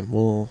the same.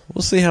 We'll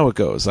see how it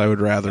goes. I would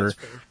rather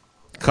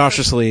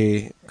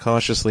cautiously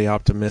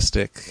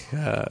optimistic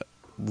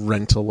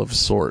rental of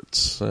sorts,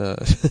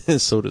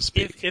 so to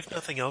speak. If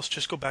nothing else,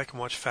 just go back and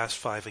watch Fast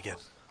 5 again.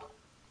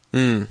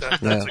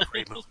 That's a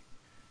great movie.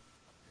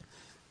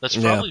 That's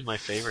probably my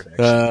favorite,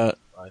 actually.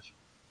 5.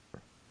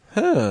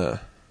 Huh.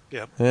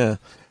 Yep. Yeah.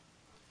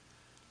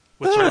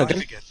 What's your life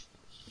again?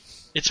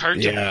 It's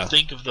hard to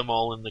think of them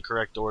all in the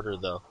correct order,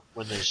 though,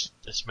 when there's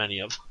this many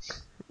of them.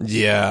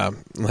 Yeah,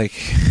 like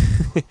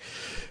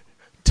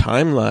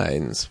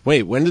timelines.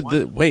 Wait, when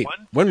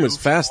was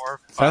Fast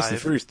and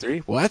Furious 3?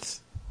 What?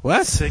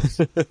 6,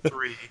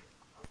 3,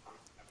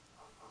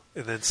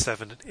 and then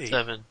 7 and 8.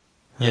 7.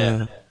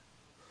 Yeah.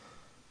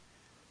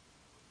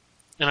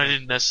 And I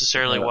didn't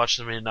necessarily watch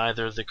them in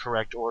either the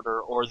correct order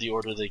or the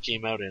order they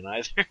came out in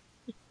either.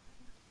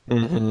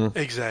 Mm-hmm.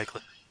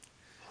 Exactly.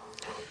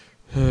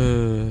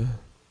 And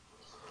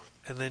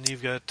then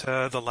you've got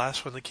the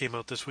last one that came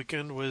out this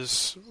weekend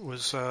was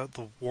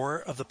the War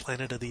of the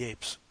Planet of the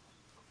Apes.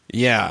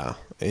 Yeah.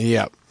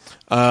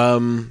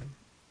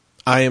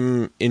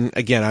 I'm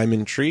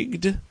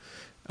intrigued.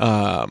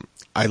 I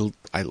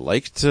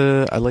liked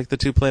the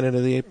two Planet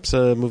of the Apes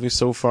movies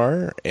so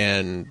far,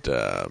 and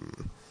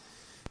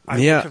I've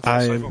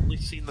only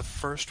seen the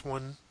first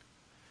one.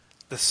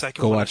 The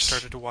second one I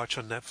started to watch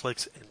on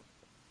Netflix and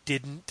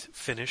didn't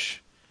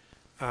finish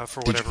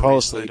for whatever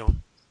reason. I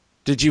don't.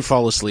 Did you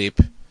fall asleep?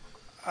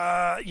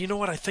 You know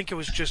what? I think it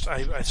was just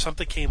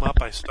something came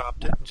up. I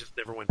stopped it and just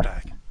never went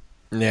back.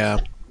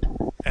 Yeah.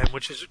 And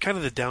which is kind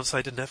of the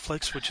downside to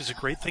Netflix, which is a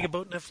great thing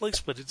about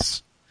Netflix, but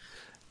it's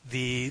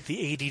the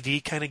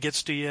ADD kind of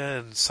gets to you,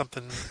 and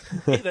something.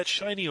 Hey, that's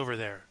shiny over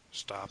there.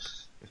 Stop.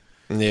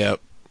 Yep.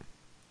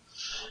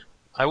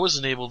 I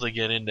wasn't able to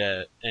get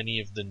into any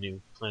of the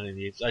new Planet of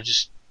the Apes.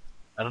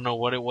 I don't know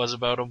what it was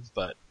about them,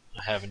 but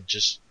I haven't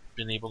just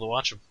been able to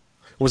watch them.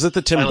 Was it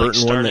the Tim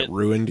Burton one that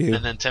ruined you?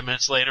 And then 10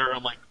 minutes later,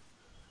 I'm like,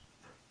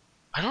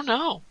 I don't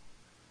know.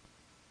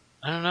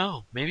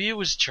 Maybe it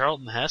was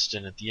Charlton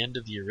Heston at the end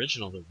of the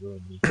original that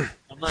ruined me.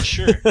 I'm not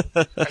sure.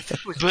 I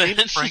think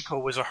James Franco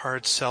was a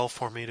hard sell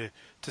for me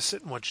to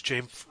sit and watch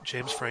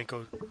James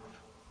Franco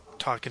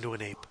talking to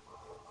an ape.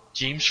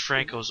 James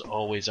Franco's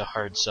always a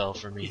hard sell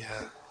for me.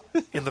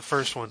 Yeah. In the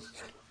first one.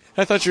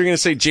 I thought you were going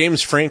to say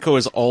James Franco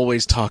is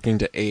always talking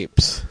to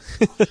apes.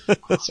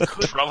 That's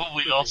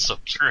probably also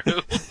true.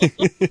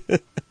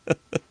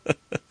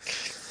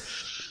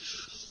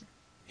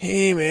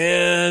 Hey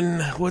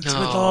man, what's with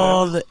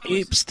all the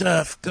ape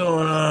stuff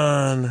going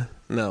on?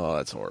 No,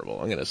 that's horrible.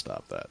 I'm going to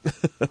stop that.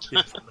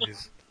 Yes,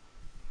 please.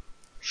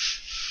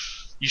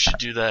 You should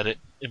do that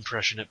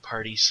impression at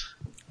parties.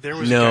 There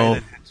was a guy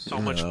that had so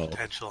much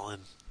potential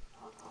in.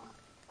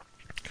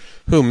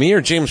 Who, me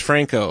or James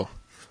Franco?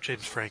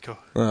 James Franco.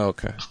 Oh,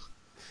 okay.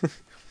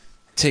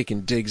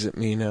 Taking digs at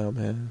me now,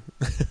 man.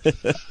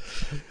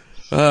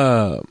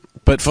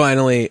 But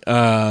finally,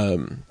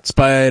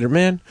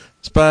 Spider-Man.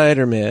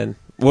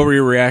 What were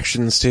your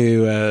reactions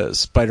to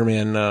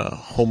Spider-Man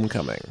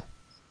Homecoming?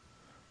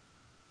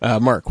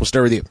 Mark, we'll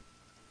start with you.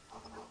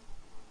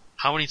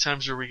 How many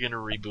times are we going to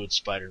reboot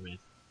Spider-Man?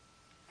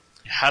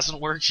 It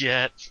hasn't worked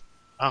yet.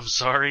 I'm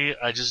sorry.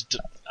 I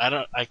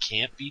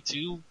can't be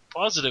too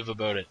positive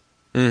about it.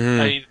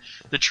 Mm-hmm.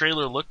 The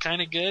trailer looked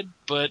kind of good,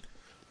 but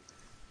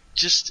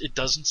just it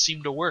doesn't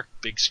seem to work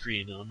big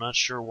screen, and I'm not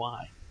sure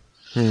why.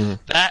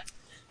 That,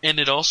 and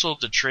it also,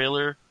 the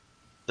trailer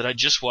that I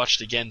just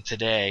watched again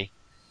today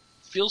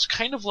feels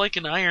kind of like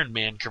an Iron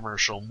Man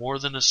commercial more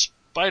than a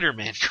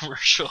Spider-Man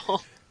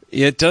commercial.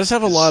 Yeah, it does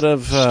have a lot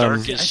of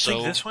Stark is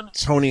think this one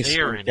Tony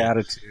Stark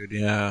attitude,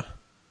 yeah.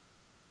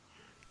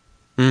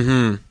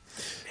 Mm-hmm.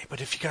 Hey,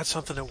 but if you got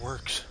something that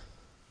works,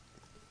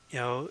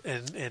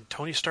 and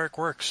Tony Stark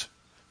works,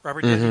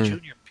 Robert Downey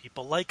Jr.,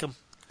 people like him.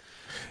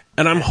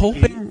 And I'm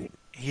hoping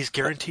he's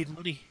guaranteed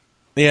money.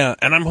 Yeah,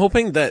 and I'm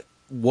hoping that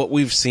what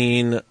we've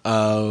seen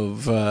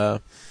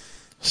of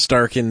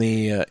Stark in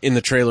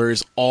the trailer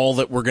is all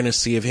that we're going to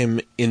see of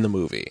him in the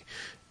movie.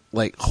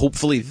 Like,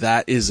 hopefully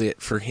that is it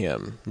for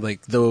him.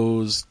 Like,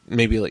 those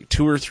maybe like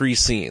 2 or 3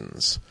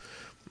 scenes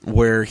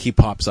where he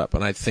pops up,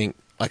 and I think,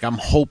 like, I'm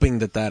hoping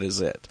that is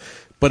it.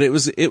 But it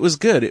was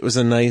good. It was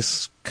a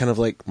nice kind of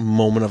like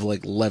moment of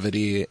like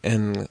levity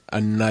and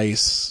a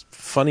nice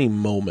funny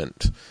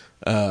moment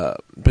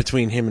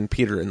between him and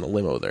Peter in the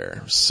limo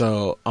there.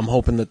 So I'm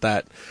hoping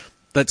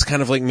that's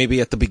kind of like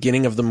maybe at the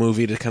beginning of the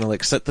movie to kind of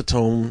like set the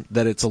tone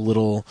that it's a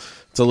little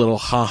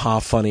ha-ha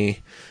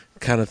funny,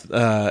 kind of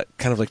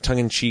like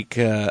tongue-in-cheek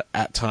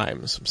at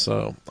times.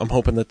 So I'm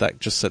hoping that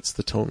just sets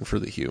the tone for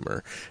the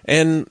humor.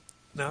 And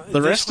now,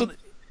 the rest of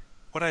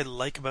what I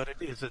like about it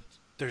is that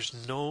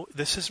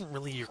this isn't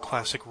really your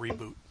classic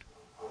reboot.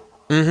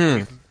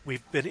 Mm-hmm.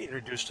 We've been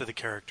introduced to the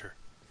character.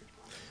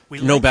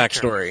 No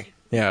backstory.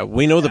 Yeah,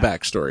 we know the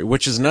backstory,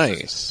 which is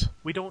nice.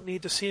 We don't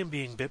need to see him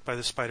being bit by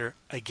the spider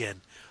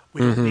again. We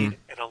don't need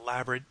an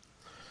elaborate,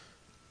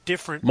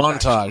 different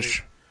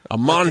montage. A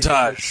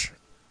montage.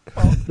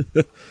 Well,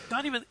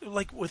 not even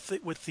like with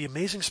the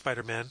Amazing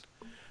Spider-Man.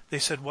 They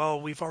said, "Well,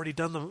 we've already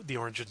done the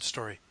origin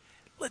story.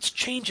 Let's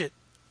change it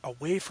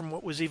away from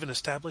what was even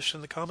established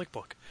in the comic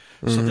book."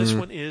 So this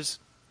one is,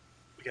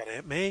 we got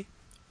Aunt May,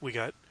 we've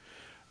got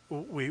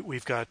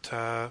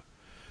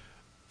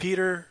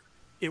Peter.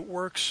 It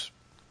works.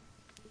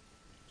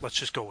 Let's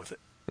just go with it.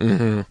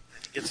 Mm-hmm.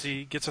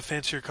 Gets a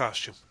fancier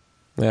costume.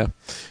 Yeah,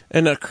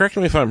 and correct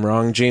me if I'm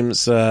wrong,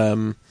 James.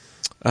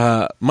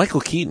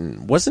 Michael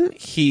Keaton, wasn't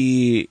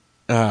he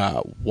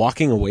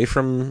walking away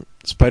from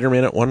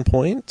Spider-Man at one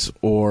point,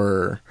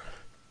 or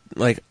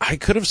like I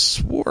could have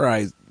swore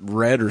I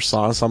read or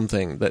saw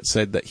something that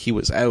said that he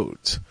was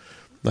out.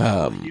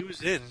 He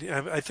was in.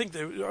 I think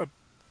the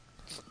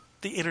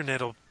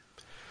internet will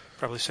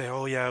probably say,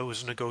 "Oh yeah, it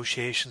was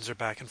negotiations or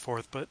back and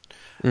forth," but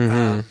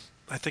I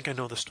think I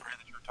know the story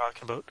that you're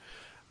talking about.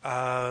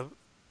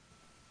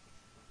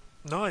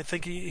 No, I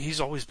think he's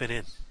always been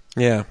in.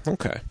 Yeah,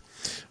 okay.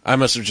 I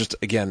must have just,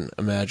 again,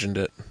 imagined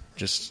it.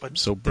 Just But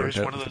so burnt there's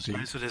out. one of those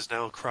guys that has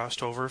now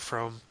crossed over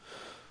from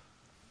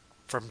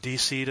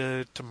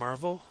DC to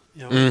Marvel.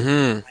 You know,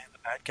 playing the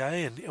bad guy,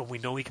 and we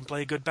know he can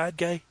play a good bad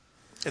guy.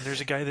 And there's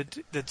a guy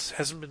that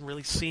hasn't been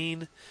really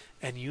seen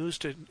and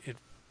used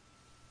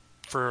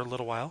for a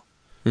little while.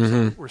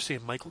 So we're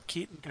seeing Michael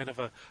Keaton, kind of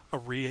a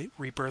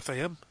rebirth of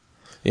him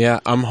Yeah,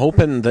 I'm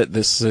hoping that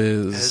this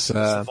is... as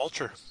the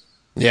Vulture.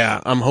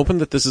 Yeah, I'm hoping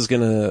that this is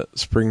going to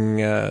spring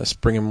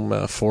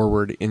him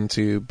forward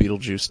into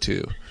Beetlejuice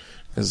 2,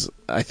 because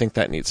I think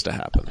that needs to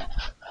happen.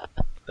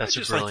 That's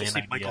I a just like to brilliant see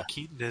idea. Michael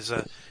Keaton as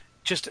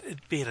just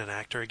being an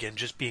actor again,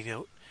 just being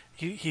out.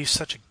 He's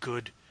such a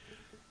good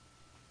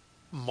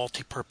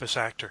multi-purpose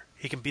actor.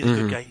 He can be the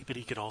good guy, but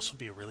he can also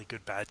be a really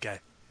good bad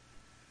guy.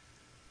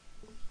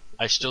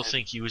 I still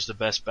think he was the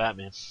best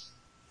Batman.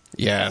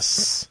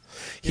 Yes.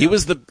 He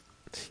was the...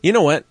 You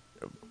know what?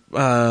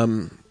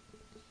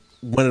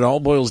 When it all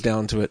boils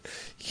down to it,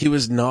 he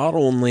was not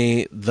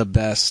only the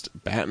best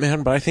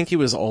Batman, but I think he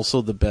was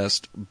also the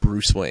best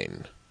Bruce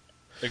Wayne.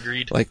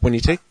 Agreed. Like, when you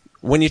take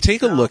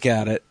a look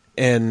at it,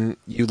 and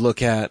you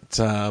look at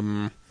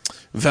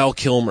Val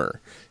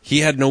Kilmer, he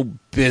had no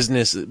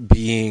business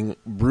being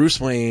Bruce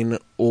Wayne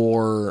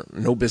or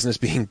no business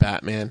being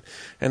Batman.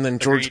 And then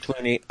George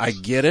Clooney, I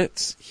get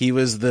it. He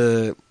was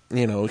the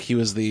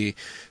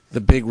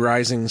big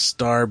rising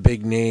star,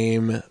 big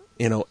name,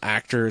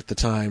 actor at the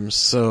time.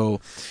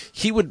 So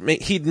he'd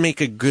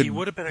make a good... He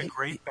would have been a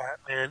great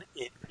Batman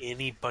in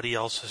anybody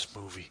else's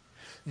movie.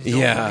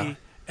 Yeah.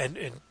 And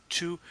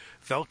two,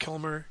 Val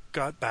Kilmer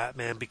got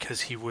Batman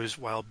because he was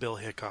Wild Bill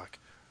Hickok.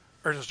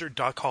 Or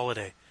Doc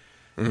Holliday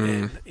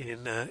in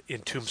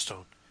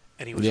Tombstone.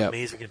 And he was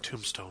amazing in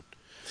Tombstone.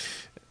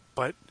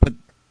 But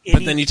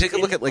then you take a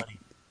look at, like...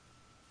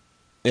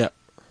 Yeah.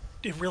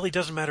 It really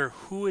doesn't matter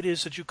who it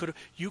is that you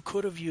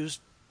could have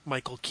used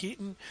Michael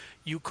Keaton.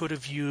 You could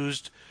have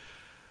used,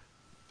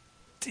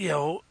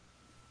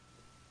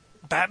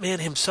 Batman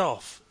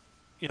himself.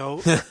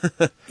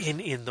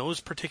 In those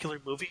particular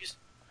movies,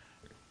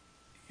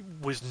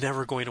 was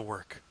never going to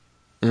work.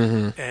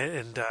 And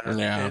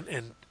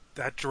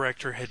that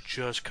director had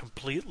just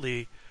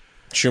completely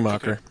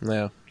Schumacher.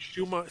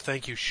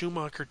 Thank you.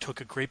 Schumacher took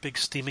a great big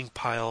steaming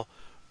pile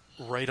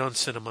right on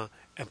cinema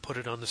and put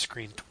it on the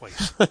screen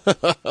twice.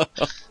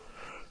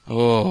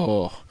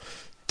 Oh.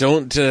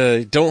 Don't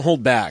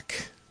hold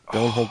back.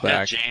 Don't hold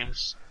back. Yeah,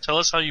 James, tell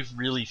us how you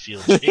really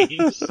feel,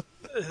 James.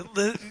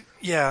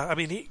 Yeah, I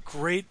mean,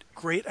 great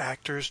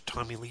actors,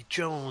 Tommy Lee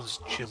Jones,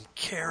 Jim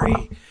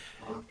Carrey,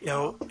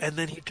 and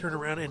then he'd turn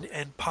around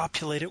and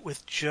populate it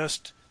with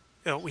just,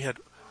 we had,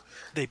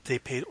 they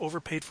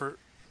overpaid for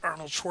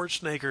Arnold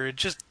Schwarzenegger. It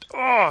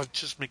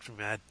just makes me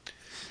mad.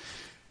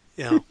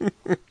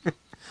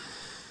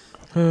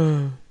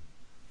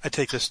 I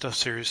take this stuff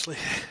seriously.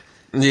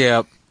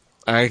 Yeah,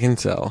 I can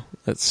tell.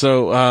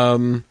 So,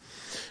 I'm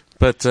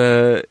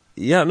very,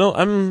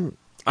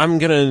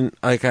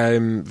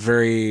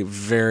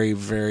 very,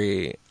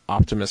 very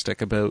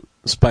optimistic about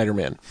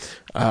Spider-Man.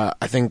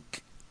 I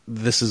think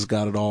this has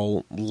got it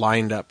all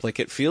lined up. Like,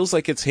 it feels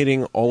like it's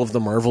hitting all of the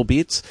Marvel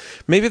beats.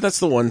 Maybe that's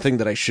the one thing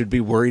that I should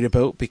be worried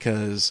about,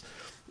 because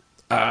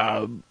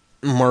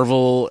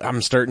Marvel,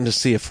 I'm starting to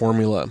see a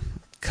formula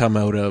come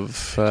out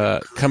of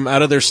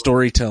their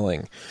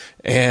storytelling.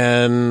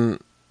 And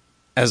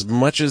as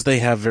much as they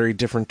have very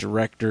different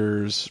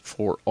directors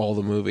for all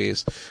the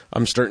movies,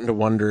 I'm starting to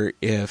wonder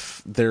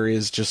if there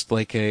is just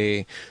like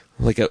a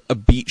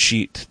beat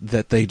sheet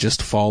that they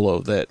just follow,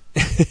 that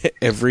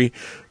every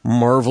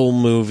Marvel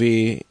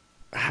movie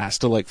has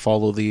to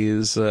follow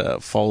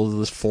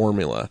this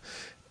formula.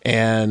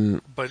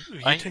 But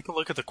you take a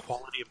look at the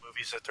quality of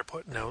movies that they're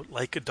putting out,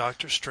 like a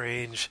Doctor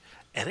Strange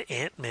and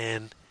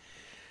Ant-Man.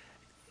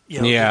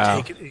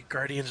 Take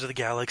Guardians of the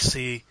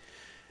Galaxy.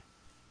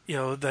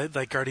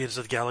 That Guardians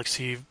of the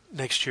Galaxy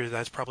next year,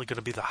 that's probably going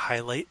to be the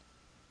highlight.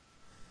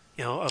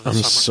 Of the I'm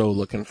summer. so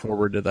looking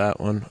forward to that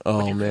one.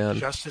 Oh man,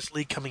 Justice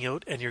League coming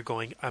out, and you're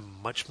going,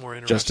 I'm much more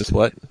interested. Justice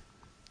what?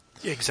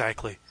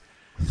 Exactly.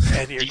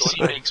 And you're DC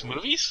going, makes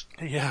movies?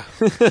 Yeah.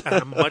 And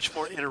I'm much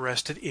more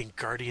interested in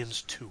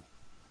Guardians 2.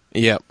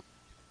 Yep.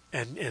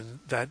 And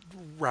that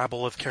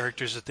rabble of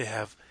characters that they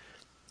have.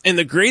 And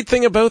the great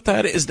thing about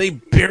that is they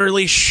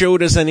barely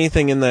showed us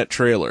anything in that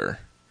trailer.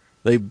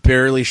 They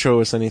barely show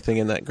us anything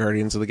in that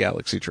Guardians of the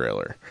Galaxy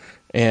trailer.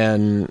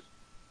 And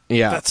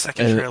yeah. That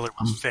second trailer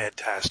was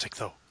fantastic,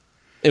 though.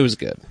 It was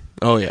good.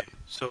 Oh, yeah.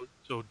 So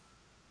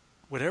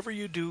whatever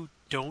you do,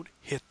 don't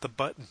hit the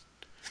button.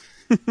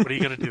 What are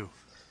you going to do?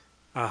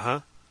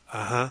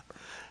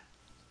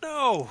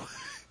 No.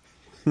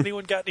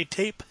 Anyone got any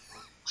tape?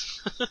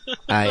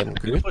 I am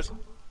good.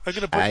 I'm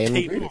going to put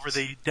tape over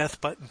the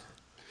death button.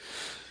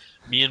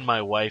 Me and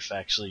my wife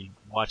actually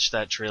watched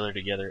that trailer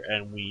together,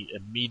 and we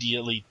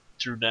immediately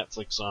threw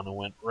Netflix on and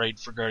went right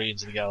for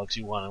Guardians of the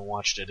Galaxy 1 and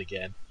watched it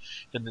again.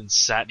 And then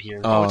sat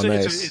here. Oh,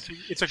 nice.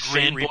 It's a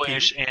great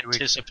fanboyish repeat.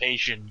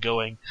 anticipation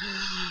going,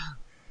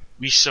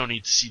 we so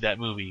need to see that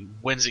movie.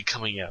 When's it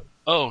coming out?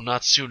 Oh,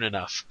 not soon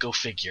enough. Go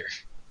figure.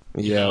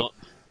 You Yeah. know?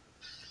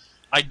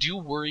 I do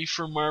worry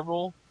for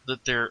Marvel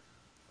that they're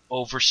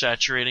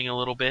oversaturating a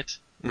little bit.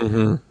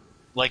 Mm-hmm.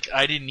 Like,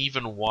 I haven't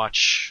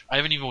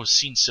even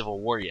seen Civil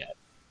War yet.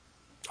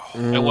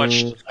 Mm,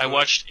 I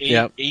watched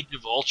Yep. Age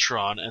of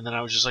Ultron, and then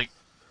I was just like,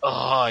 oh,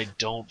 I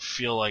don't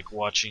feel like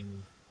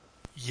watching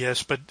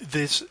Yes, but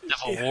this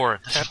Civil War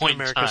at this Captain point in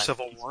America time.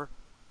 Civil War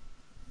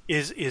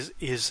is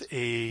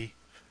a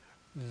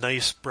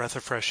nice breath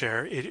of fresh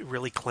air. It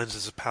really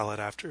cleanses the palate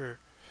after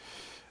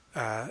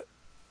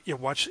you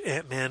watch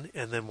Ant-Man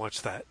and then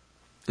watch that.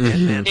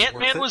 Mhm.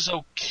 Ant-Man was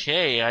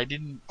okay. I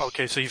didn't...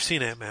 Okay, so you've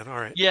seen Ant-Man, all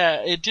right.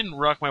 Yeah, it didn't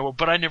rock my world,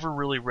 but I never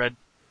really read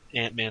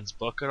Ant-Man's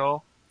book at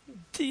all.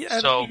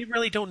 So, you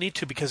really don't need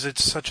to because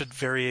it's such a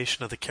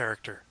variation of the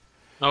character.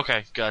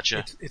 Okay,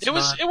 gotcha.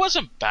 It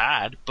wasn't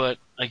bad, but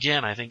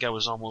again, I think I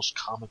was almost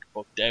comic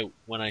booked out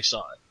when I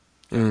saw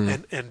it.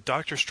 Mm. And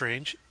Doctor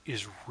Strange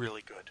is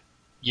really good.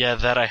 Yeah,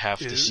 that I have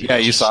to see. Yeah,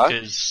 you saw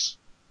it?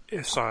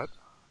 I saw it.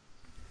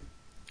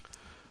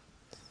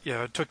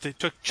 Yeah, it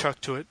took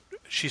Chuck to it.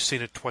 She's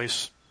seen it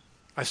twice.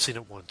 I've seen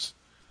it once.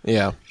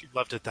 Yeah. She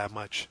loved it that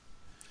much.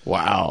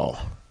 Wow.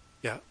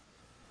 Yeah.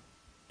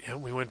 Yeah,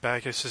 we went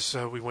back. I says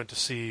we went to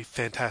see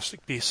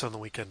Fantastic Beasts on the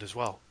weekend as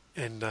well.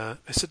 And I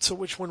said, so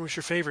which one was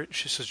your favorite?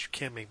 She says, you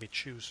can't make me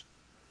choose.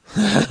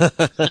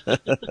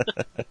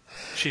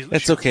 She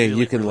okay. really,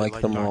 You can really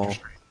like them Doctor all.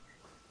 Strange.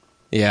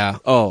 Yeah.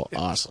 Oh,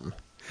 awesome.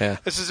 Yeah.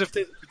 This is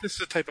this is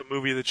the type of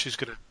movie that she's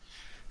gonna,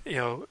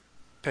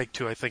 peg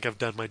to. I think I've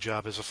done my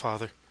job as a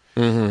father.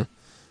 Mm-hmm.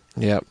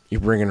 Yep.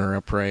 You're bringing her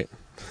up right.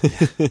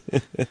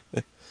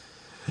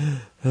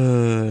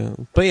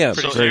 But yeah.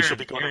 Pretty So soon Aaron- she'll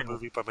be going to a Aaron-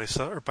 movie by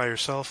myself or by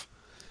herself.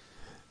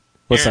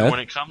 What's Aaron, that? when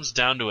it comes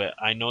down to it,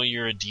 I know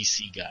you're a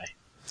DC guy.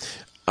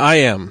 I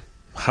am.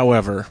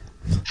 However,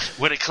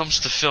 When it comes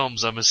to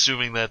films, I'm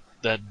assuming that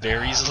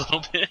varies a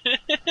little bit.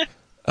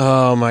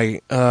 oh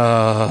my.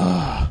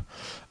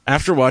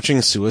 After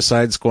watching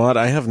Suicide Squad,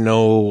 I have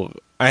no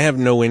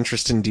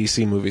interest in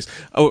DC movies.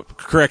 Oh,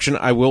 correction.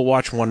 I will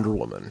watch Wonder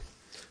Woman.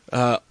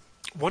 Wonder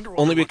Woman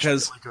Only looks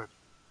because- really good.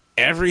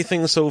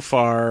 Everything so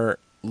far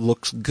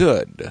looks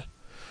good.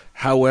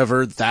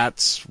 However,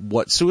 that's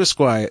what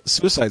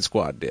Suicide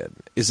Squad did.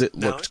 It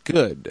Now, looked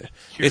good.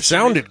 here's It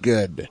sounded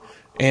good.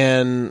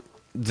 And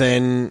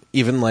then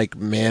even like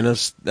Batman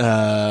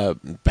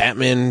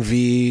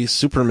v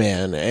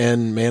Superman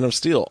and Man of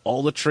Steel,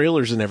 all the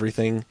trailers and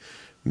everything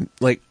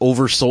like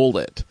oversold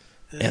it.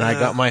 And I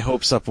got my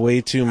hopes up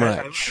way too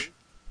much.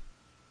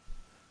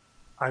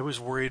 I was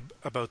worried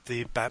about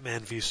the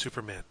Batman v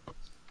Superman.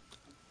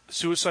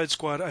 Suicide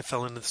Squad, I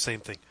fell into the same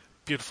thing.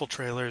 Beautiful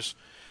trailers.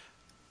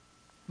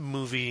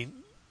 Movie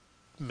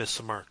missed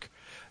the mark.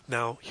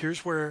 Now,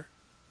 here's where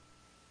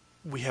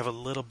we have a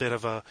little bit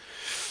of a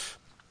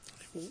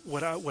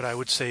what I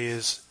would say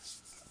is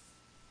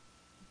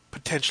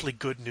potentially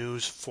good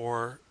news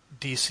for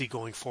DC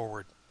going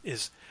forward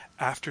is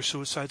after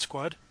Suicide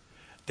Squad,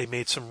 they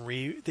made some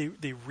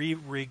they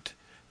re-rigged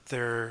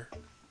their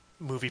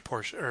movie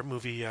portion or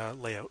movie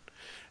layout.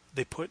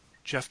 They put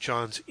Jeff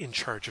Johns in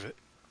charge of it.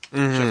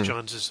 Jeff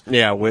Johns is one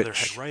of their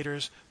head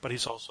writers, but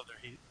he's also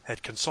their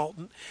head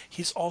consultant.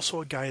 He's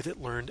also a guy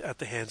that learned at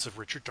the hands of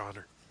Richard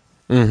Donner.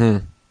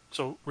 Mm-hmm.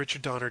 So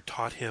Richard Donner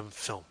taught him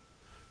film.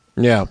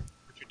 Yeah.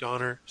 Richard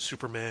Donner,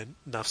 Superman,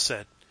 enough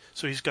said.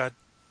 So he's got,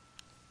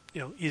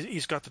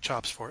 he's got the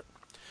chops for it.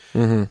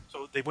 Mm-hmm.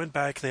 So they went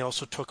back. They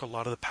also took a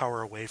lot of the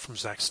power away from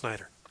Zack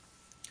Snyder,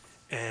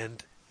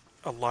 and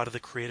a lot of the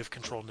creative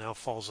control now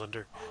falls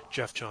under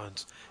Jeff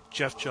Johns.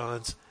 Jeff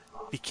Johns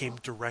became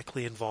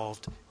directly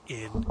involved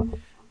in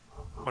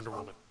Wonder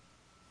Woman.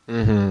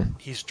 Mm-hmm.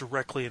 He's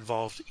directly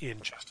involved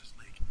in Justice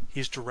League.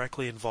 He's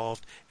directly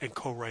involved in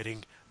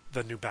co-writing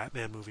the new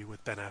Batman movie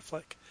with Ben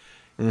Affleck.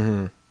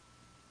 Mm-hmm.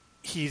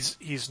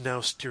 He's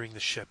now steering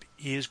the ship.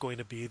 He is going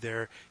to be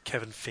their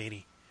Kevin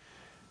Feige,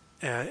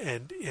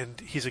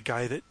 and he's a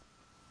guy that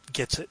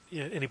gets it.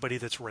 Anybody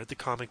that's read the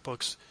comic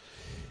books,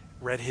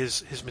 read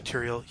his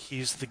material,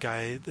 he's the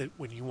guy that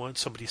when you want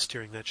somebody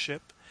steering that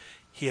ship,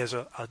 he has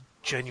a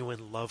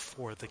genuine love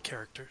for the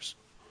characters.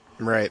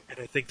 Right. And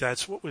I think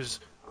that's what was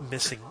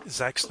missing.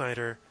 Zack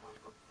Snyder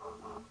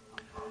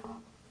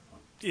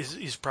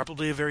is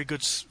probably a very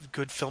good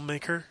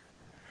filmmaker.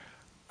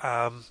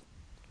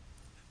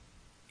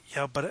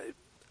 But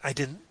I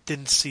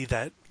didn't see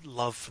that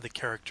love for the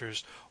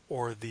characters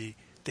or the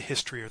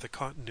history or the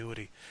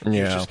continuity.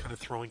 He was just kind of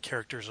throwing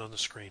characters on the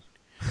screen.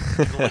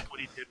 Kind of like what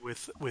he did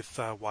with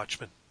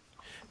Watchmen.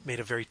 Made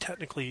a very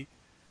technically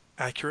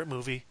accurate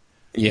movie.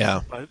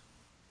 Yeah. But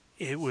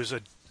it was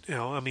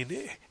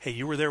hey,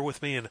 you were there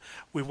with me, and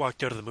we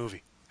walked out of the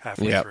movie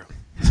halfway through.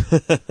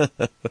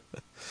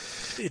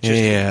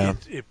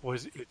 It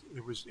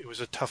was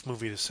a tough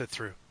movie to sit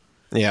through.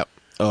 Yep.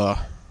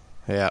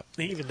 Yeah.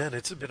 Even then,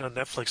 it's been on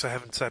Netflix. I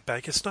haven't sat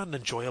back. It's not an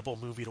enjoyable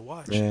movie to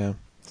watch. Yeah.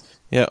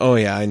 Yeah, oh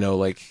yeah, I know,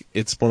 like,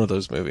 it's one of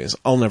those movies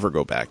I'll never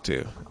go back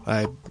to.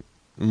 I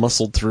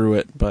muscled through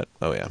it, but,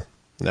 oh yeah,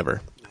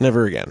 never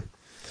again.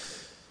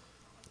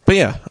 But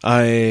yeah,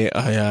 I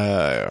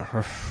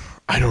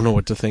don't know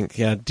what to think.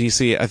 Yeah,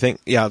 DC, I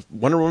think, yeah,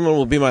 Wonder Woman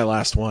will be my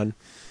last one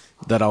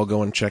that I'll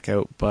go and check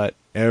out, but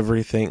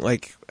everything,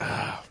 like,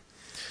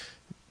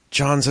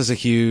 John's has a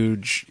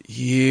huge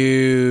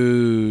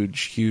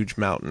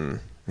mountain,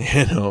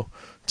 to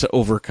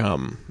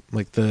overcome.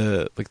 Like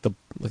the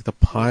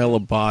pile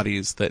of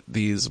bodies that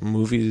these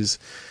movies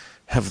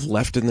have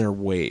left in their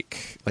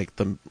wake, like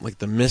the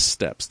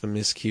missteps, the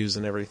miscues,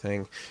 and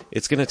everything.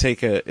 It's gonna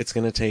take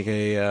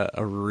a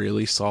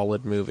really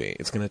solid movie.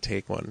 It's gonna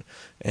take one,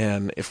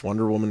 and if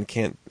Wonder Woman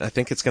can't, I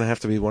think it's gonna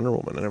have to be Wonder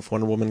Woman. And if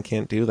Wonder Woman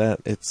can't do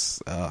that,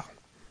 I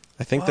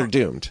think they're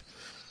doomed.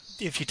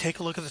 If you take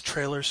a look at the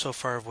trailer so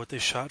far of what they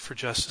shot for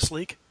Justice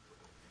League,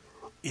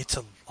 it's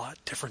a lot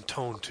different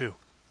tone too.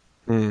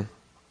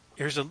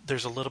 There's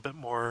a little bit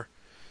more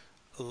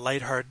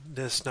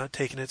lightheartedness, not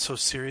taking it so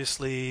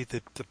seriously.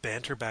 The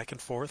banter back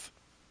and forth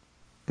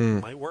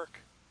might work.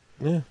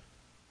 Yeah,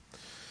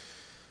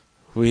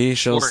 we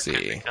shall or see. It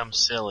could become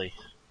silly.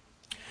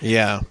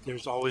 Yeah,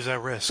 there's always that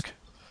risk.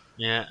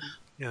 Yeah,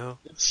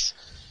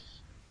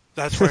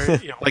 That's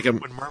where like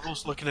when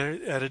Marvel's looking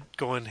at it,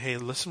 going, "Hey,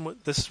 listen,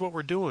 this is what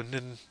we're doing,"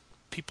 and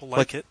people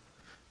like it.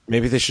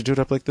 Maybe they should do it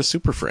up like the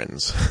Super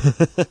Friends.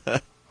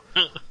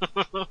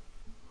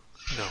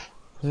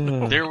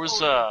 No. There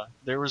was a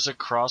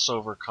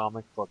crossover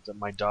comic book that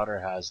my daughter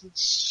has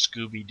that's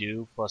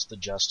Scooby-Doo plus the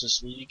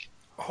Justice League.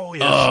 Oh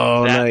yes.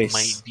 Oh, that nice.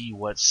 might be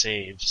what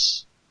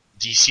saves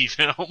DC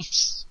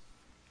films.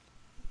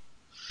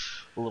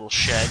 A little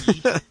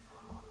Shaggy.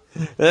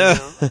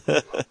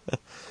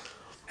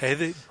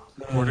 Hey,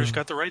 Warner's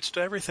got the rights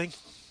to everything.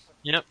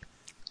 Yep.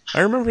 I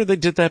remember they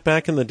did that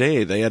back in the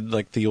day. They had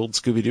like the old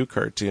Scooby-Doo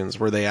cartoons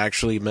where they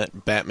actually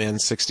met Batman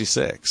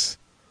 66.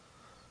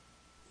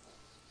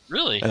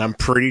 Really? And I'm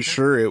pretty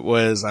sure it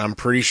was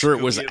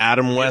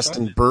Adam West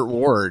and Burt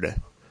Ward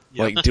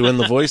like doing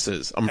the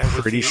voices. I'm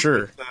pretty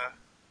sure.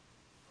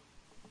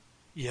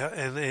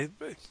 And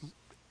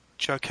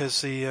Chuck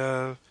has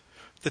the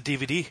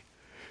DVD.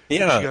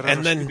 Yeah, got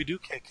and then Scooby-Doo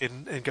kick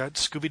and got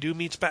Scooby-Doo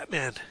meets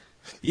Batman.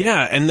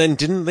 Yeah, and then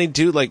didn't they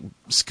do like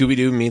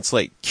Scooby-Doo meets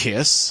like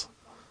Kiss?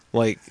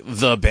 Like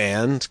the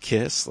band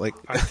Kiss? Like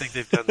I think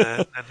they've done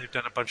that, and they've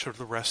done a bunch of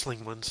the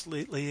wrestling ones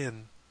lately.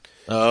 And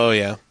oh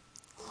yeah,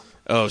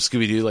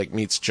 Scooby-Doo like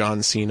meets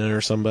John Cena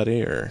or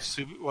somebody, or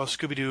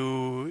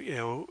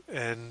Scooby-Doo,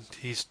 and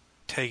he's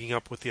tagging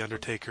up with the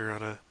Undertaker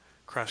on a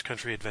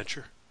cross-country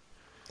adventure.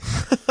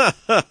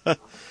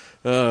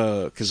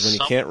 Because when you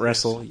can't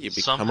wrestle, you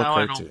become a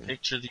cartoon. I don't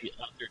picture the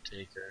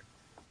Undertaker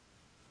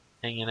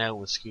hanging out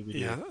with Scooby-Doo.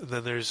 Yeah, and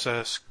then there's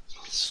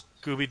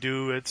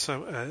Scooby-Doo at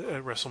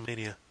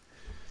WrestleMania.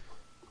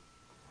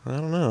 I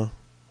don't know.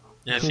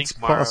 Yeah, I think it's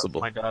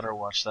possible. My daughter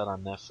watched that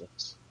on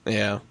Netflix.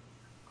 Yeah.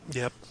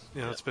 Yep.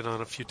 Yeah, it's been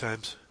on a few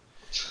times.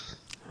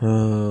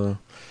 Oh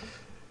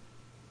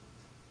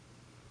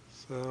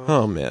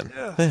man.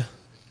 Yeah.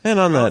 And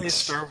on that,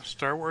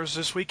 Star Wars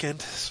this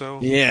weekend. So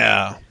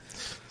yeah.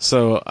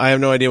 So I have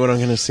no idea when I'm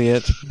going to see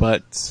it,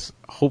 but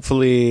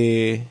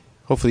hopefully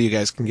you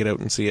guys can get out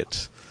and see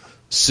it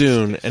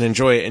soon and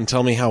enjoy it and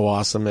tell me how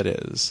awesome it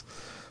is.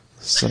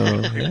 So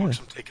I bought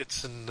some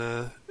tickets, and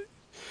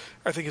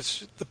I think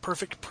it's the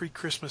perfect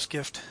pre-Christmas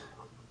gift.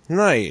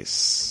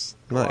 Nice.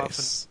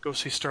 Go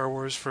see Star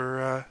Wars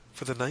for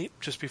the night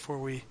just before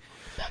we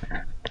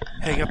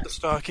hang up the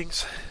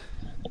stockings.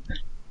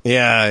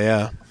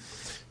 Yeah.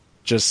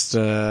 Just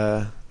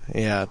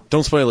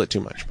don't spoil it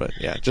too much, but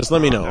yeah, just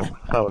let me know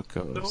how it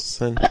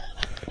goes. No. And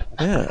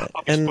yeah,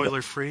 I'll be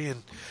spoiler free,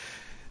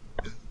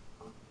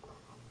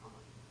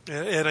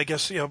 and I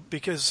guess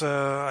because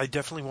I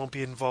definitely won't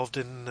be involved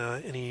in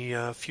any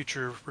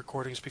future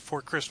recordings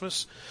before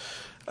Christmas.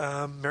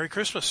 Merry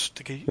Christmas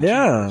to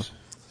you.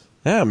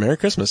 Yeah, Merry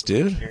Christmas,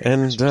 dude.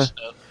 And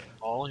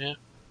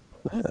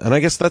I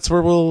guess that's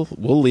where we'll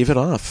leave it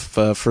off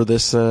for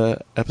this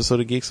episode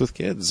of Geeks with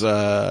Kids.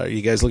 Are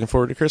you guys looking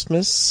forward to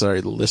Christmas? Are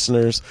the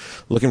listeners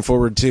looking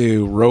forward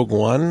to Rogue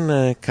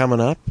One coming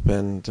up?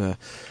 And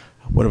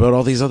what about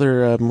all these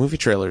other movie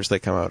trailers that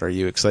come out? Are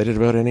you excited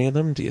about any of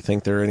them? Do you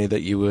think there are any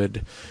that you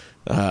would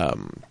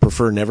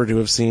prefer never to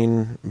have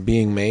seen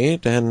being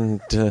made?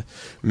 And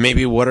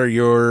maybe what are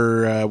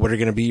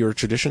going to be your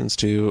traditions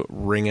to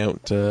ring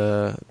out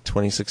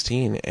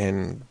 2016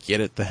 and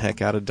get it the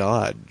heck out of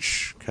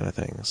Dodge, kind of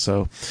thing.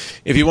 So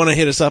if you want to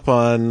hit us up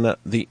on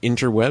the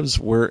interwebs,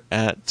 we're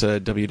at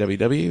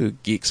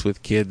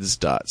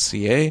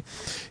www.geekswithkids.ca.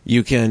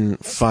 You can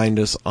find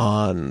us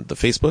on the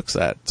Facebooks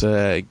at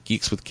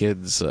Geeks with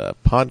Kids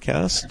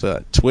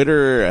podcast,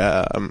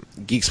 Twitter,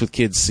 Geeks with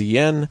Kids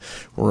CN.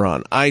 We're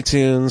on iTunes,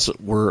 iTunes.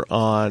 We're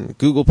on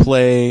Google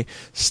Play,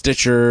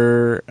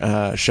 Stitcher,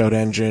 Shout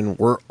Engine.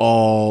 We're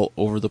all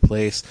over the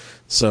place.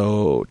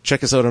 So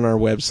check us out on our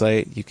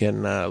website. You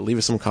can leave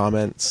us some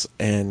comments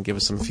and give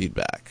us some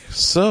feedback.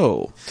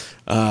 So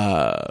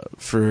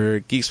for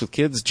Geeks with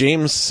Kids,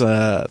 James,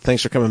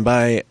 thanks for coming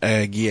by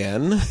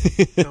again.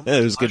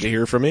 It was good to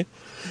hear from you.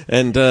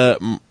 And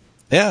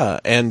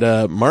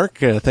Mark,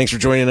 thanks for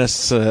joining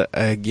us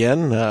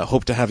again.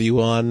 Hope to have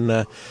you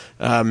on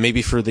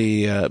maybe for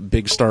the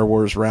big Star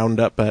Wars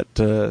roundup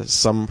at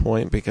some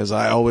point, because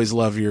I always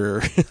love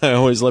your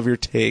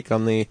take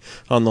on the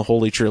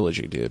Holy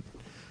Trilogy, dude.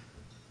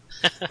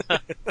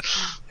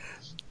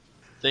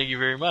 Thank you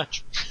very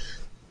much.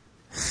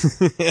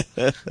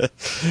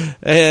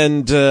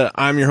 And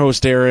I'm your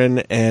host, Aaron,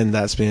 and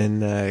that's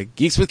been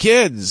Geeks with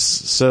Kids.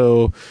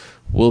 So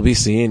we'll be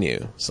seeing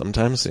you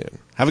sometime soon.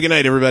 Have a good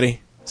night,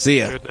 everybody. See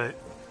ya. Good night.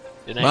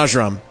 Good night.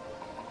 Majram.